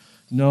 but he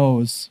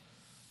knows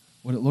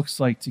what it looks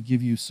like to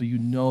give you so you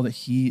know that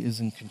he is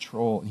in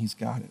control and he's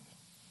got it.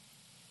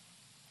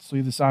 So we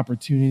have this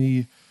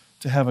opportunity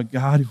to have a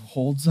God who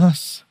holds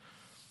us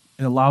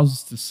and allows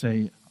us to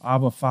say,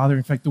 Abba, Father.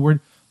 In fact, the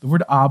word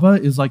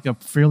Abba is like a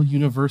fairly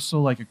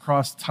universal, like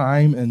across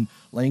time and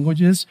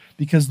languages,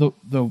 because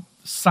the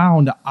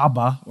sound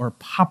Abba or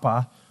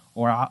Papa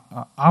or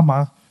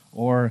Ama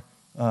or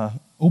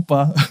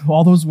Opa,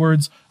 all those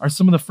words are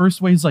some of the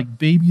first ways like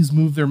babies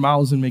move their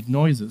mouths and make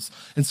noises.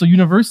 And so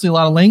universally, a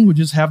lot of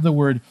languages have the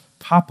word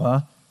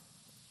Papa,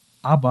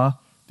 Abba,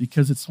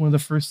 because it's one of the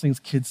first things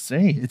kids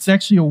say. It's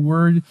actually a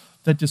word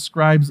that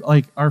describes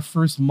like our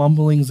first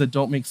mumblings that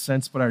don't make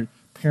sense, but our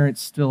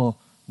parents still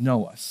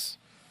know us.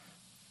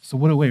 So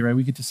what a way, right?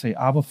 We get to say,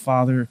 Abba,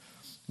 Father.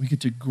 We get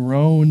to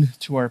groan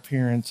to our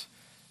parent,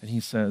 and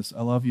he says,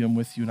 I love you, I'm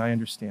with you, and I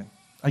understand.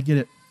 I get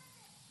it.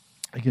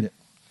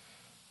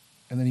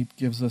 And then he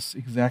gives us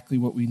exactly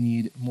what we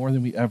need, more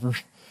than we ever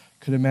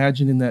could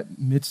imagine in that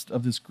midst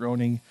of this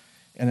groaning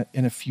and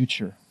a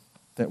future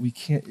that we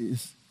can't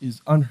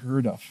is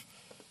unheard of,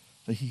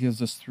 that he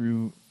gives us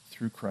through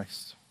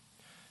Christ.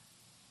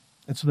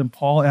 And so then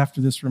Paul,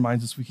 after this,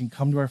 reminds us we can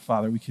come to our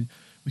Father. We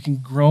can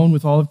groan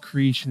with all of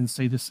creation and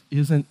say this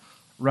isn't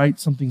right,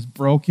 something's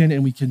broken,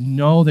 and we can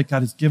know that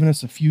God has given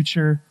us a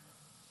future.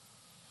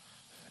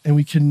 And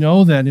we can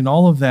know that in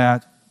all of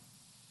that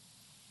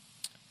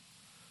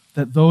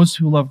those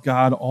who love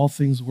God, all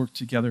things work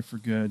together for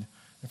good,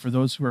 and for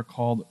those who are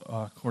called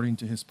according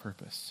to his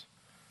purpose.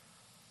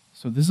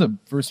 So this is a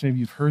verse maybe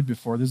you've heard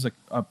before. This is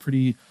a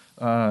pretty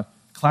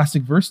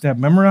classic verse to have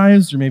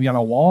memorized, or maybe on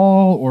a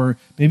wall, or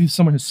maybe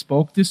someone has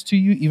spoke this to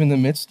you even in the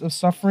midst of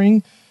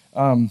suffering.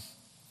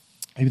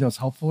 Maybe that was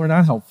helpful or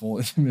not helpful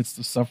in the midst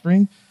of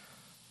suffering.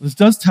 What this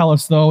does tell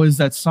us, though, is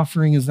that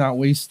suffering is not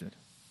wasted.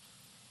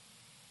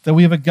 That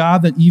we have a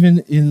God that even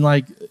in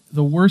like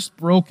the worst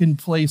broken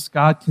place,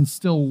 God can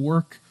still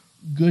work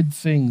good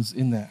things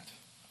in that.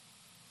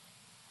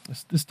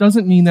 This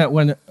doesn't mean that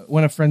when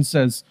a friend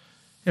says,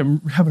 hey, I'm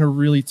having a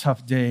really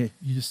tough day,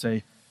 you just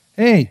say,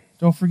 hey,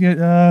 don't forget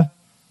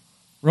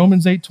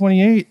Romans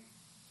 8:28.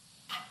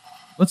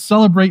 Let's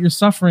celebrate your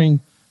suffering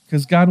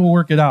because God will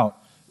work it out.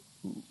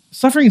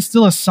 Suffering is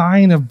still a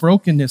sign of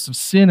brokenness, of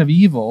sin, of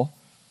evil,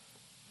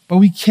 but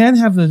we can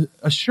have the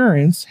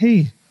assurance,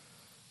 hey,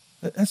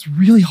 that's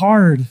really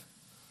hard.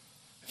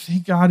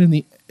 Thank God in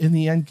the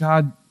end,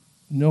 God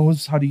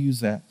knows how to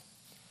use that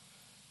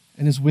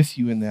and is with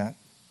you in that.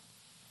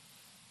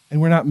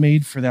 And we're not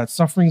made for that.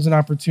 Suffering is an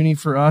opportunity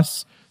for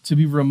us to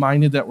be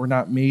reminded that we're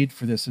not made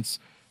for this. It's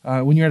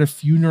when you're at a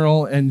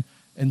funeral and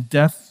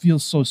death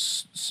feels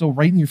so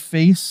right in your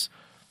face,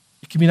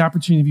 it can be an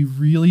opportunity to be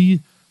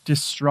really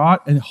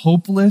distraught and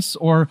hopeless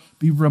or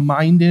be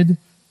reminded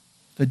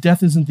that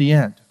death isn't the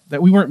end,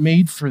 that we weren't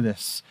made for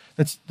this,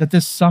 that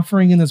this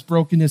suffering and this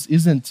brokenness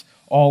isn't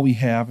all we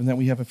have, and that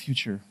we have a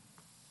future.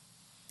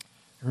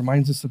 It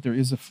reminds us that there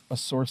is a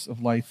source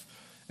of life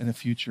and a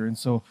future. And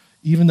so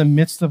even in the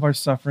midst of our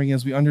suffering,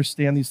 as we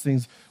understand these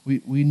things,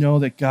 we know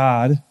that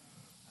God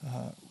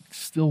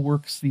still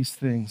works these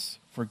things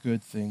for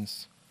good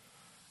things.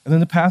 And then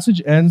the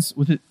passage ends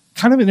with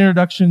kind of an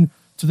introduction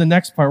to the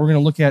next part we're going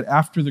to look at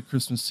after the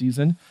Christmas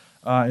season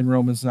in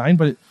Romans 9.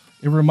 But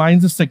it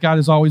reminds us that God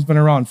has always been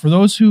around. For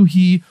those who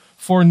he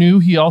foreknew,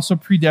 he also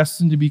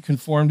predestined to be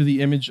conformed to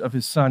the image of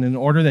his Son, in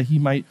order that he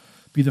might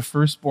be the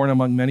firstborn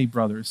among many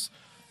brothers.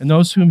 And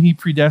those whom he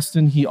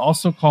predestined, he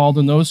also called.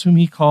 And those whom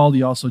he called,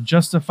 he also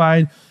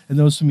justified. And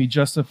those whom he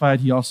justified,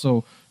 he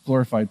also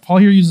glorified. Paul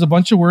here uses a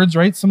bunch of words,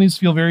 right? Some of these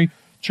feel very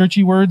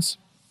churchy words.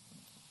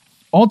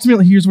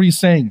 Ultimately, here's what he's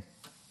saying.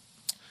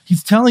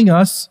 He's telling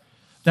us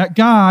that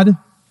God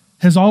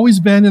has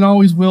always been and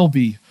always will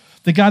be.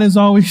 That God has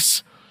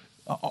always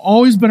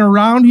been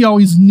around. He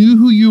always knew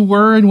who you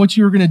were and what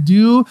you were going to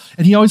do.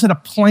 And he always had a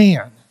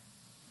plan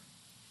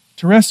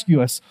to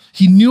rescue us.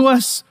 He knew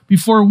us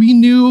before we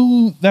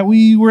knew that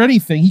we were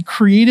anything. He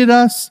created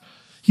us.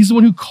 He's the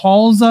one who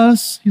calls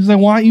us. He says, I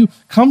want you.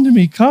 Come to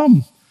me.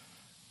 Come.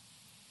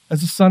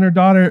 As a son or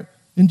daughter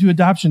into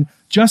adoption.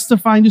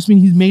 Justifying just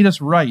means he's made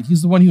us right.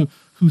 He's the one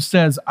who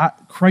says,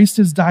 Christ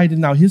has died,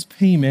 and now his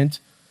payment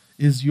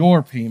is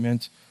your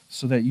payment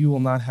so that you will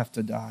not have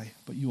to die,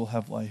 but you will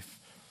have life.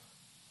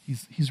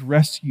 He's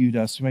rescued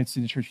us. We might say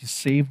in the church, he's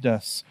saved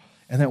us,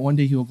 and that one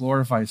day he will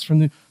glorify us. From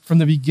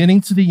the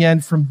beginning to the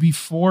end, from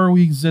before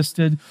we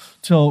existed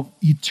till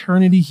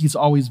eternity, he's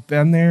always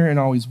been there and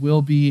always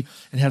will be,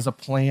 and has a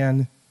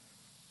plan,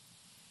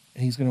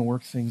 and he's going to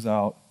work things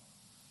out.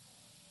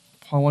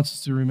 Paul wants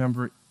us to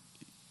remember,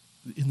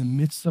 in the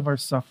midst of our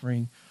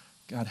suffering,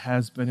 God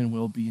has been and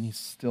will be, and he's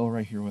still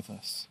right here with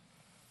us.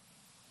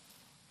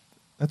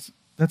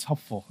 That's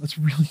helpful. That's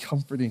really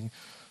comforting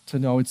to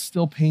know. It's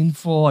still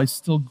painful. I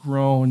still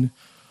groan,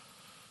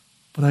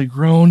 but I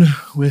groan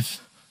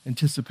with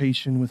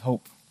anticipation, with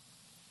hope.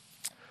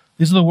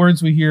 These are the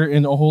words we hear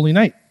in O Holy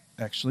Night,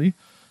 actually,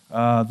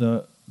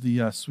 the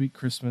sweet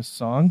Christmas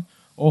song.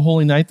 O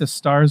Holy Night, the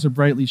stars are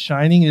brightly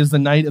shining. It is the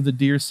night of the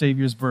dear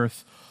Savior's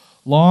birth.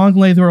 Long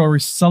lay the world, we're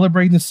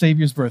celebrating the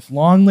Savior's birth.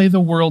 Long lay the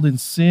world in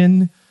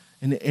sin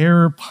and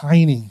error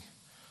pining,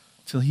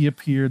 till he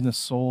appeared and the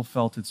soul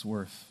felt its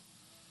worth.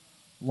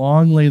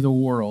 Long lay the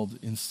world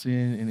in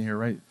sin and error,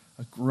 right?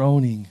 A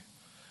groaning,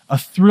 a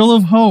thrill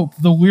of hope.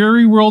 The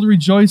weary world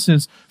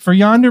rejoices, for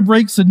yonder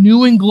breaks a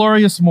new and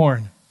glorious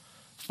morn.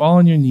 Fall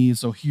on your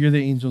knees, oh, hear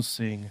the angels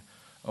sing,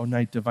 O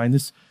night divine.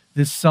 This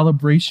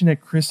celebration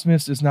at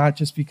Christmas is not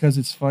just because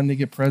it's fun to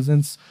get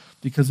presents,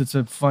 because it's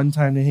a fun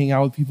time to hang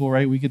out with people,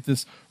 right? We get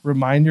this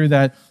reminder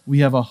that we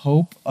have a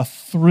hope, a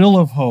thrill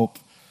of hope,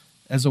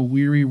 as a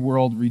weary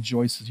world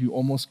rejoices. You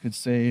almost could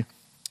say,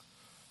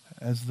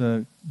 as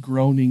the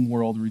groaning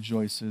world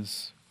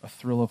rejoices, a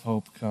thrill of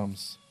hope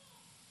comes.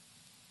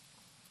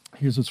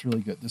 Here's what's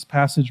really good. This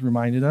passage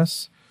reminded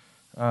us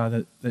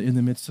that in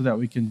the midst of that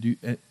we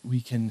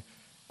can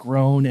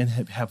groan and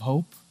have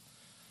hope.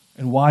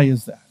 And why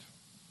is that?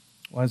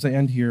 Well, as I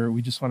end here,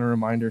 we just want to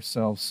remind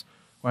ourselves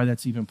why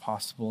that's even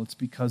possible. It's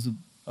because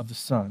of the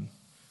Son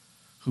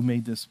who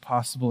made this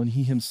possible, and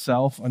he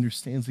himself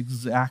understands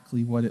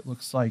exactly what it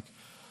looks like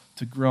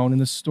to groan. In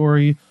the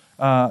story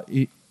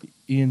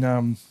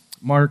in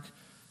Mark,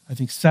 I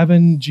think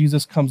 7,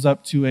 Jesus comes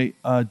up to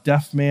a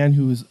deaf man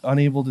who is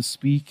unable to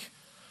speak,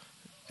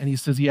 and he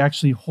says he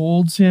actually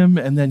holds him,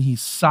 and then he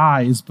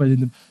sighs, but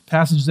in the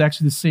passage is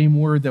actually the same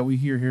word that we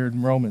hear here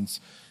in Romans.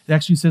 It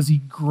actually says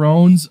he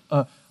groans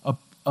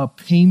a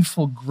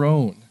painful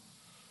groan.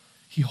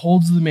 He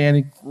holds the man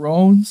and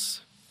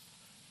groans,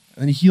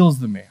 and then he heals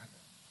the man.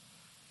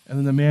 And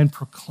then the man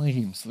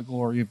proclaims the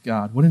glory of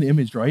God. What an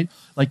image, right?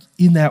 Like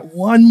in that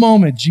one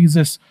moment,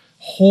 Jesus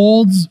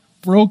holds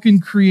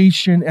broken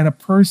creation and a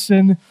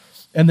person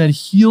and then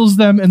heals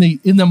them. And they,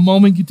 in the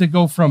moment, get to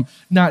go from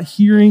not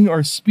hearing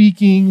or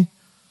speaking,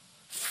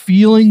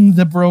 feeling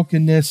the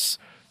brokenness,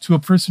 to a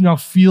person who now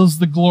feels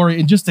the glory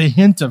and just a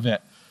hint of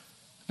it,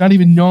 not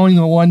even knowing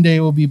that one day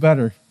it will be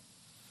better.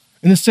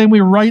 In the same way,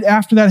 right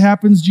after that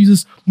happens,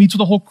 Jesus meets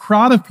with a whole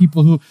crowd of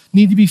people who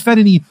need to be fed,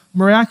 and he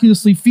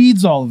miraculously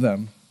feeds all of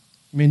them.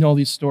 You may know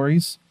these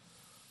stories.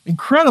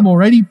 Incredible,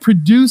 right? He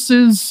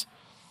produces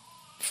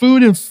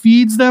food and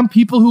feeds them,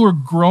 people who are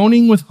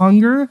groaning with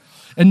hunger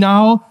and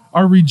now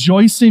are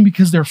rejoicing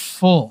because they're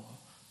full.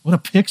 What a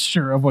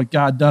picture of what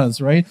God does,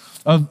 right?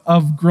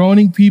 Of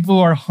groaning people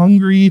who are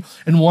hungry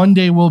and one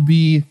day will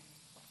be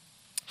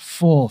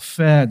full,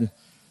 fed,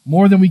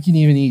 more than we can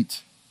even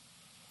eat.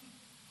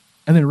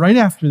 And then right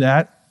after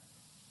that,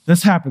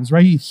 this happens,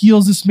 right? He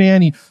heals this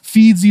man, he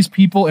feeds these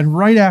people, and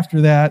right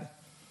after that,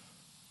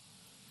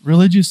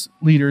 religious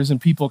leaders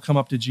and people come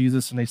up to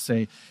Jesus and they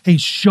say, hey,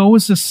 show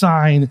us a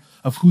sign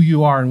of who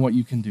you are and what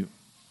you can do.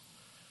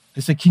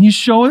 They say, can you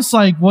show us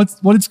like what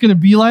it's going to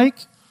be like?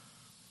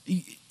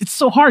 It's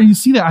so hard. You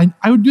see that.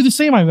 I would do the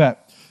same, I bet.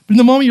 But in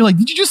the moment, you're like,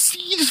 did you just see?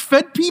 He just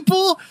fed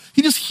people.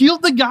 He just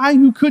healed the guy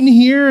who couldn't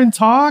hear and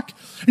talk.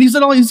 And he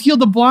said, he's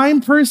healed the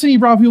blind person. He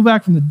brought people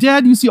back from the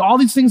dead. You see all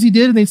these things he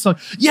did. And they said,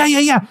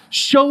 yeah.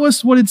 Show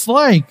us what it's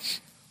like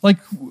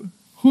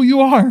who you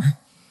are.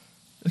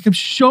 Like I'm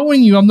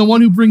showing you, I'm the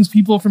one who brings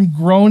people from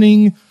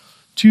groaning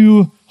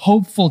to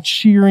hopeful,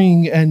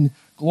 cheering, and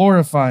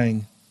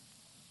glorifying.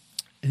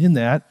 And in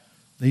that,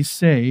 they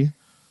say,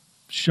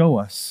 show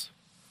us.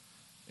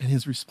 And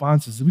his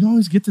response is, we don't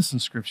always get this in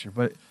Scripture,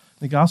 but in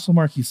the Gospel of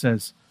Mark, he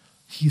says,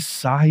 he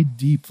sighed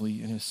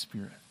deeply in his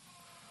spirit.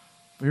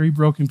 Very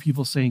broken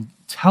people saying,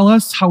 tell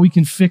us how we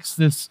can fix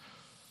this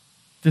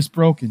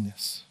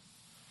brokenness.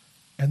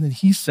 And then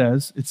he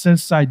says, it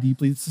says sigh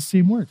deeply, it's the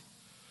same word.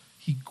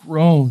 He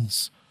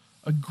groans,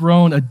 a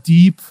groan, a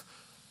deep,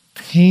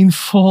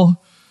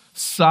 painful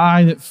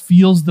sigh that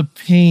feels the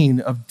pain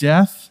of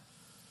death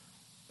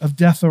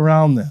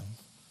around them.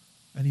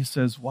 And he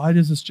says, why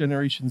does this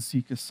generation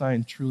seek a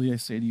sign? Truly I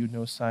say to you,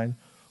 no sign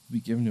will be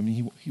given to him.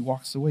 And he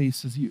walks away. He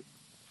says, you're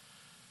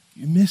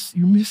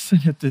missing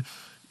it.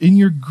 In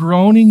your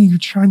groaning, you're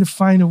trying to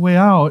find a way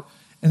out,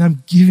 and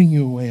I'm giving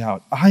you a way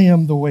out. I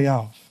am the way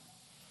out.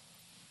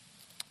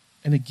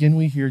 And again,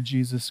 we hear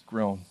Jesus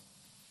groan.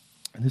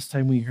 And this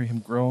time we hear him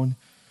groan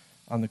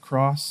on the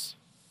cross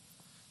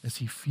as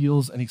he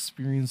feels and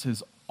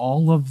experiences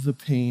all of the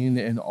pain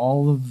and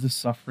all of the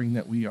suffering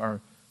that we are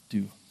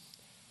due.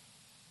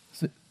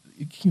 So,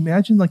 can you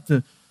imagine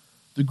the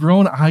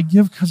groan I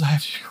give because I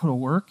have to go to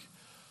work?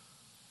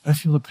 I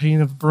feel the pain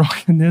of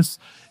brokenness.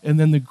 And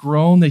then the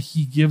groan that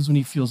he gives when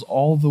he feels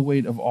all the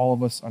weight of all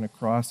of us on a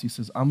cross. He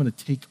says, I'm going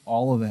to take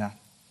all of that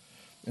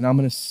and I'm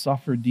going to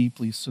suffer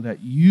deeply so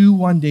that you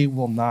one day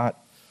will not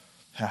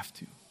have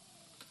to.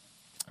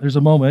 There's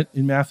a moment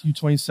in Matthew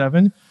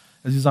 27,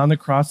 as he's on the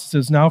cross, it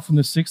says, now from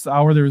the 6th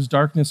hour there was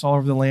darkness all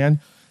over the land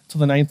till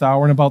the 9th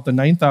hour, and about the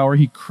 9th hour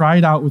he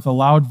cried out with a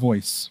loud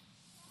voice.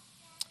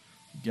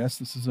 I guess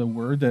this is a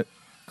word that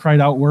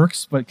cried out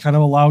works, but kind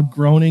of a loud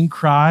groaning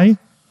cry.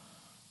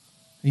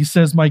 He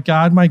says, my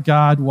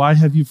God, why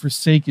have you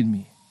forsaken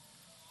me?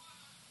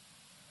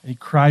 And he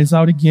cries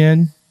out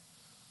again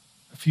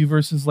a few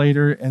verses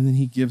later, and then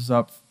he gives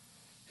up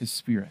his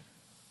spirit.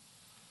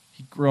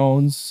 He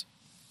groans,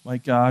 my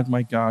God,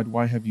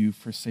 why have you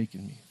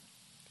forsaken me?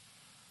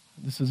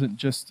 This isn't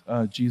just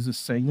Jesus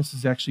saying this.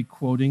 Is actually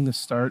quoting the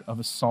start of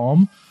a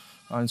psalm.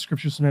 In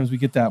Scripture, sometimes we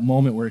get that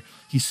moment where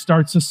he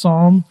starts a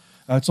psalm.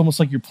 It's almost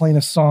like you're playing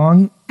a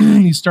song.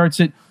 He starts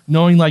it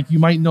knowing you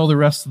might know the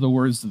rest of the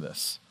words to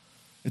this.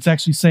 It's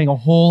actually saying a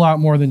whole lot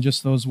more than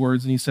just those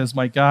words. And he says,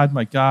 my God,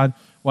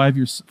 why have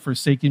you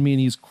forsaken me?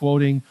 And he's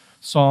quoting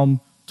Psalm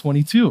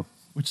 22,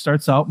 which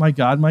starts out, my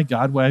God,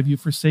 why have you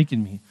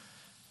forsaken me?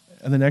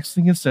 And the next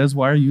thing it says,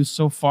 why are you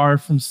so far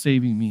from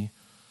saving me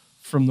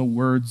from the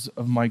words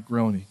of my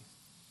groaning?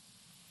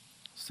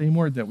 Same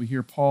word that we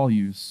hear Paul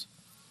use.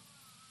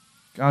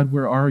 God,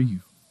 where are you?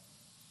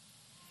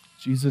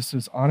 Jesus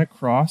is on a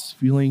cross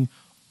feeling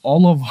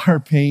all of our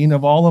pain,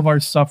 of all of our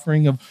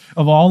suffering, of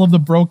all of the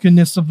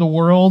brokenness of the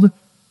world,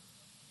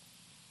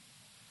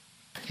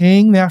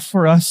 paying that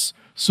for us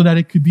so that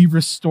it could be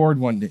restored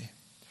one day,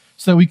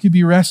 so that we could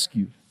be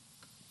rescued.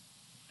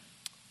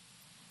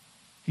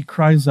 He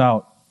cries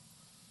out,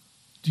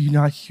 do you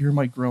not hear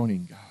my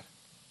groaning, God?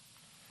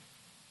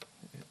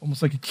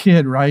 Almost like a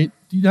kid, right?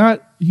 Do you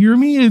not hear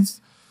me?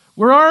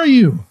 Where are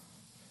you?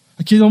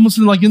 A kid almost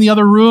in the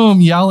other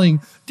room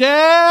yelling,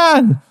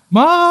 Dad,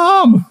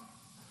 Mom,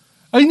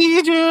 I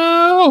need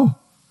you.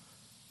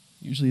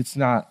 Usually it's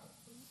not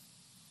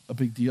a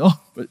big deal,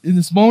 but in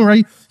this moment,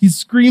 right, he's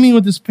screaming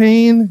with his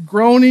pain,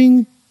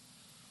 groaning.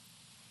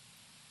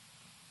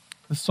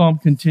 The psalm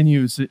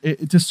continues.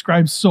 It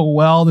describes so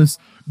well this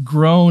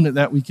groan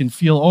that we can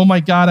feel. Oh my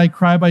God, I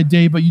cry by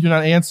day, but you do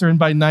not answer, and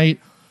by night,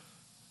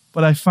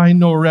 but I find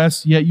no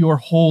rest. Yet you are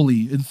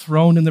holy,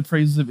 enthroned in the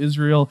praises of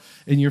Israel,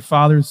 and your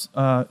fathers,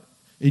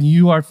 in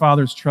you our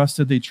fathers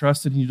trusted. They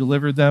trusted, and you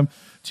delivered them.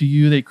 To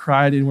you they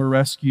cried and were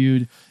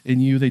rescued. In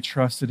you they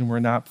trusted and were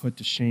not put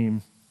to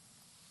shame.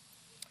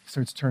 He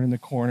starts turning the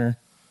corner.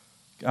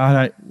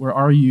 God, where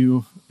are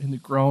you? In the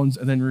groans,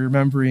 and then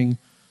remembering,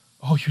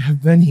 oh, you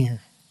have been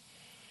here.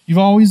 You've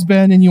always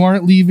been, and you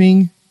aren't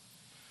leaving.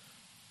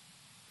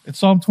 And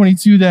Psalm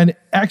 22 then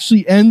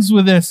actually ends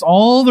with this.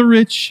 All the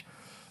rich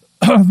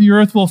of the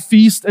earth will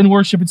feast and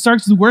worship. It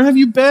starts with, where have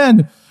you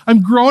been?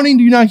 I'm groaning,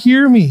 do you not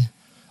hear me?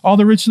 All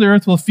the rich of the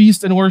earth will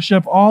feast and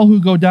worship. All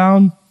who go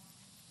down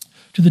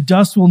to the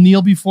dust will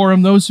kneel before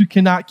him. Those who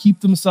cannot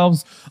keep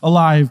themselves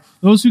alive.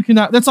 Those who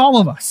cannot, that's all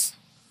of us.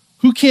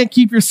 Who can't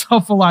keep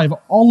yourself alive?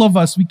 All of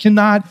us. We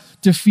cannot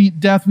defeat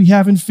death. We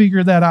haven't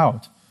figured that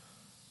out.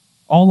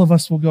 All of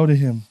us will go to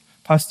him.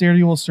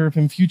 Posterity will serve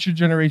him. Future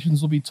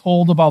generations will be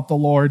told about the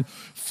Lord.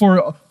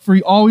 For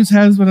he always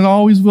has been and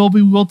always will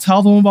be. We will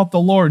tell them about the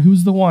Lord.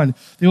 Who's the one?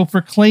 They will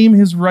proclaim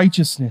his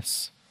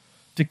righteousness,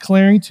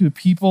 declaring to a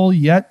people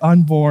yet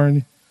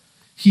unborn,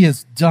 he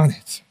has done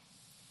it.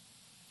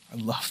 I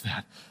love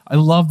that. I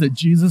love that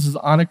Jesus is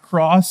on a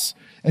cross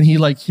and he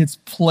hits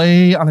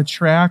play on a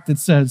track that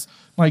says,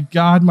 my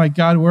God,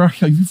 where are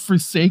you? Have you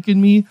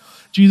forsaken me?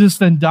 Jesus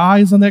then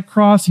dies on that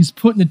cross. He's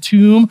put in a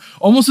tomb,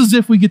 almost as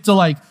if we get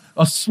to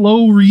a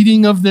slow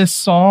reading of this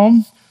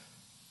psalm.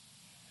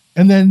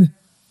 And then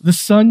the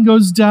sun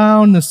goes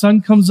down, the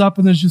sun comes up,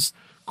 and there's just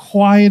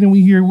quiet, and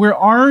we hear, where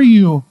are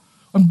you?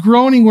 I'm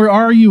groaning, where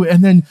are you?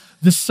 And then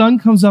the sun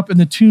comes up and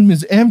the tomb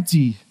is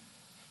empty.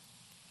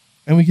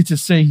 And we get to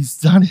say, he's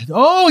done it.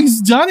 Oh,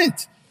 he's done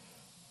it.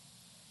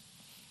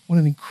 What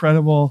an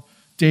incredible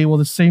day. Well,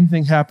 the same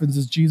thing happens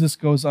as Jesus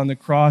goes on the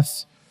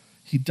cross.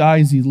 He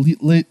dies, he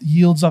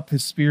yields up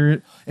his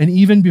spirit. And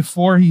even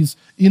before he's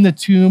in the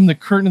tomb, the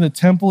curtain of the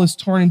temple is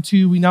torn in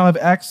two. We now have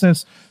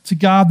access to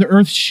God. The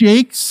earth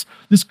shakes.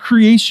 This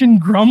creation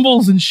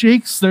grumbles and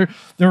shakes. The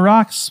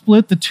rocks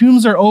split. The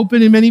tombs are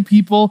open, and many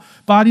people,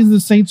 bodies of the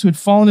saints who had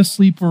fallen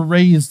asleep, were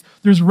raised.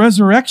 There's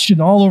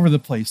resurrection all over the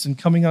place. And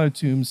coming out of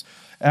tombs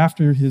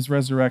after his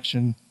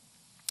resurrection,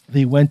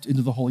 they went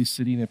into the holy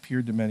city and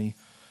appeared to many.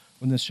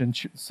 When the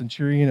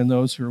centurion and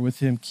those who were with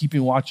him,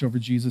 keeping watch over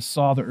Jesus,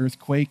 saw the earth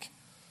quake.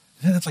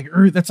 That's like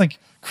earth. That's like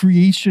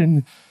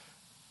creation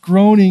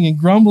groaning and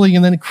grumbling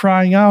and then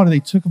crying out. And they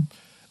took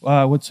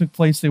what took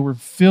place. They were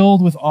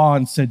filled with awe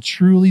and said,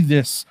 truly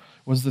this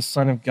was the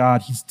Son of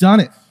God. He's done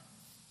it.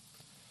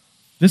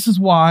 This is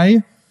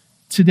why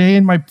today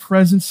in my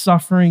present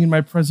suffering, in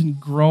my present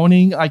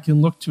groaning, I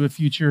can look to a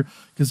future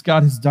because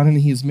God has done it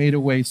and he has made a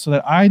way so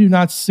that I do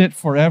not sit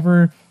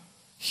forever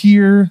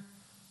here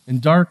in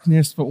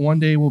darkness, but one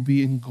day will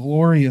be in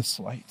glorious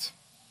light.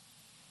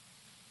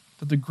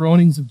 That the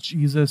groanings of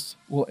Jesus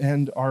will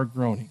end our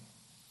groaning.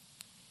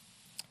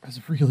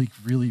 That's really,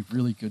 really,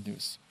 really good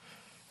news.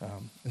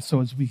 And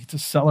so as we get to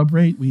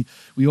celebrate, we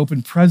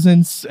open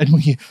presents and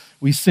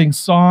we sing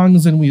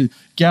songs and we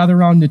gather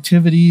around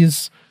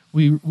nativities.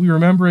 We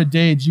remember a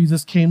day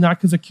Jesus came, not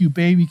because a cute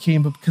baby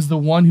came, but because the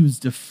one who's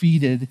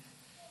defeated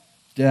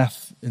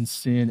death and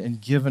sin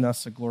and given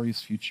us a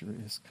glorious future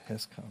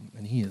has come,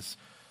 and he has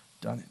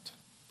done it.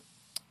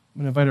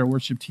 I'm going to invite our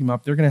worship team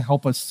up. They're going to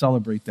help us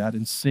celebrate that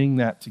and sing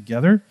that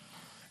together.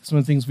 It's one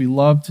of the things we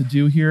love to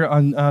do here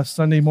on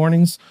Sunday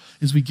mornings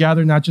is we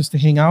gather not just to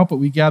hang out, but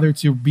we gather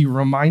to be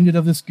reminded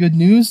of this good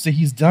news that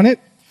he's done it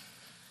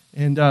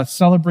and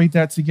celebrate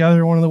that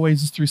together. One of the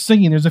ways is through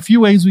singing. There's a few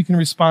ways we can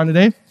respond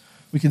today.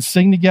 We can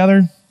sing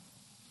together.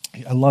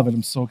 I love it.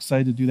 I'm so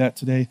excited to do that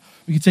today.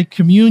 We can take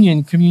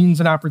communion. Communion's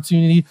an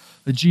opportunity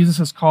that Jesus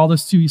has called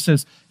us to. He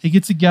says, hey,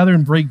 get together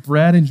and break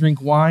bread and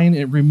drink wine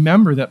and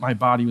remember that my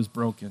body was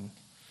broken.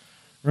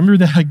 Remember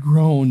that I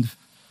groaned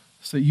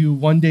so that you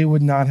one day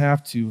would not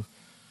have to.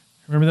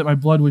 Remember that my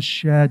blood was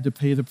shed to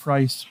pay the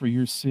price for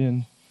your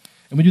sin.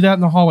 And we do that in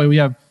the hallway. We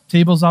have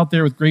tables out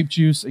there with grape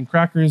juice and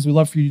crackers. We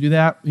love for you to do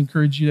that. We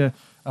encourage you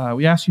to,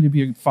 we ask you to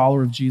be a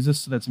follower of Jesus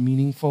so that's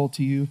meaningful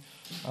to you.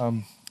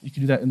 You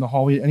can do that in the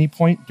hallway at any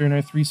point during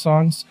our 3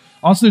 songs.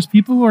 Also, there's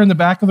people who are in the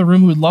back of the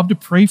room who would love to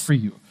pray for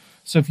you.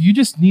 So if you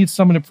just need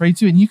someone to pray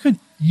to, and you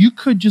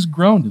could just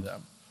groan to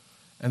them,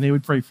 and they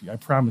would pray for you. I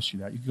promise you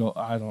that. You could go,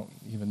 I don't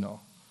even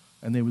know.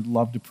 And they would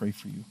love to pray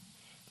for you.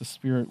 The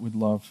Spirit would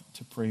love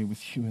to pray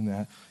with you in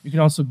that. You can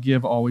also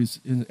give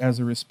always as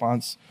a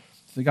response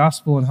to the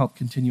gospel and help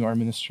continue our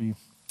ministry,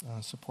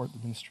 support the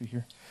ministry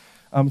here.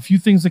 A few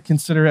things to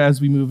consider as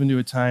we move into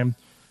a time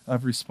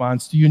of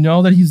response. Do you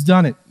know that he's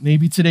done it?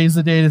 Maybe today's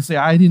the day to say,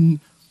 I don't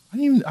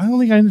think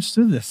I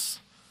understood this.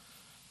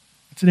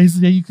 Today's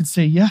the day you could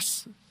say,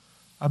 yes,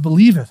 I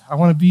believe it. I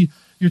want to be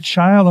your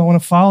child. I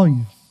want to follow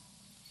you.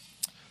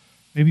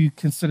 Maybe you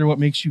consider what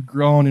makes you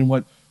groan and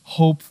what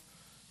hope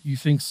you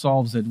think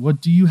solves it.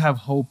 What do you have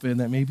hope in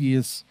that maybe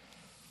is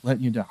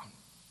letting you down?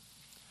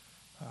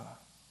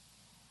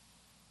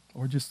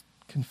 Or just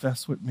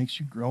confess what makes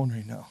you groan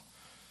right now.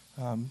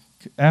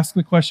 Ask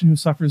the question, who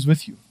suffers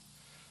with you?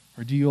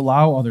 Or do you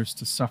allow others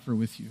to suffer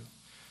with you?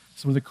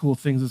 Some of the cool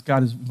things is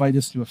God has invited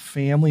us to a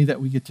family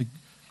that we get to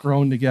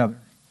groan together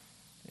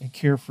and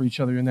care for each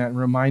other in that and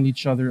remind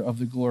each other of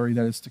the glory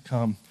that is to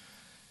come.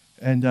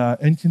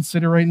 And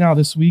consider right now,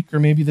 this week or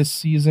maybe this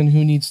season,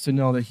 who needs to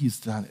know that he's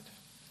done it.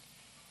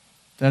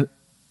 That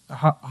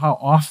how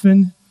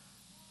often,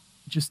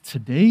 just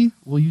today,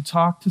 will you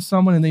talk to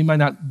someone and they might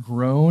not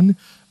groan,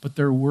 but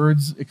their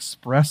words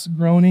express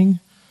groaning?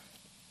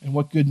 And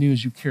what good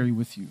news you carry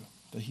with you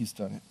that he's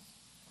done it.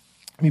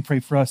 Let me pray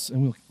for us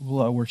and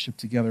we'll worship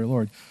together,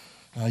 Lord.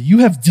 You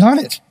have done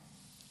it.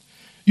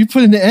 You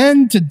put an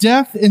end to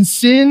death and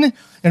sin.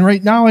 And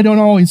right now I don't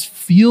always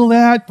feel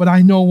that, but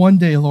I know one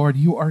day, Lord,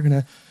 you are going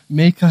to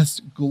make us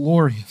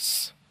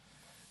glorious.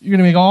 You're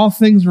going to make all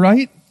things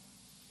right.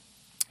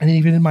 And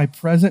even in my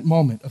present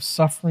moment of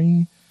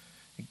suffering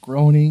and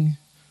groaning,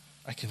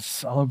 I can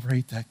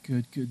celebrate that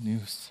good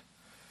news.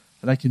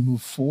 That I can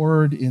move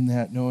forward in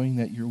that knowing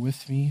that you're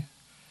with me,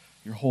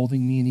 you're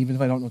holding me, and even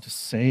if I don't know what to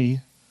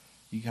say,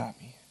 you got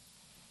me.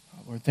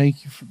 Lord,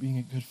 thank you for being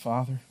a good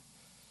Father,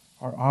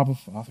 our Abba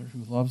Father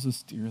who loves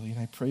us dearly. And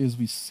I pray as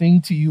we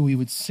sing to you, we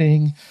would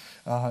sing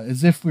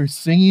as if we're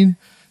singing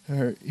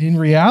or in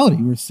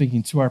reality, we're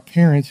thinking to our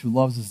parent who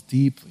loves us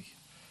deeply.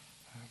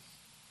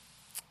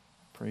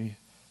 Pray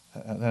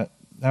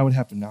that would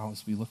happen now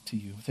as we look to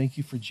you. Thank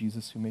you for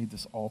Jesus who made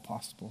this all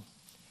possible.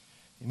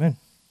 Amen.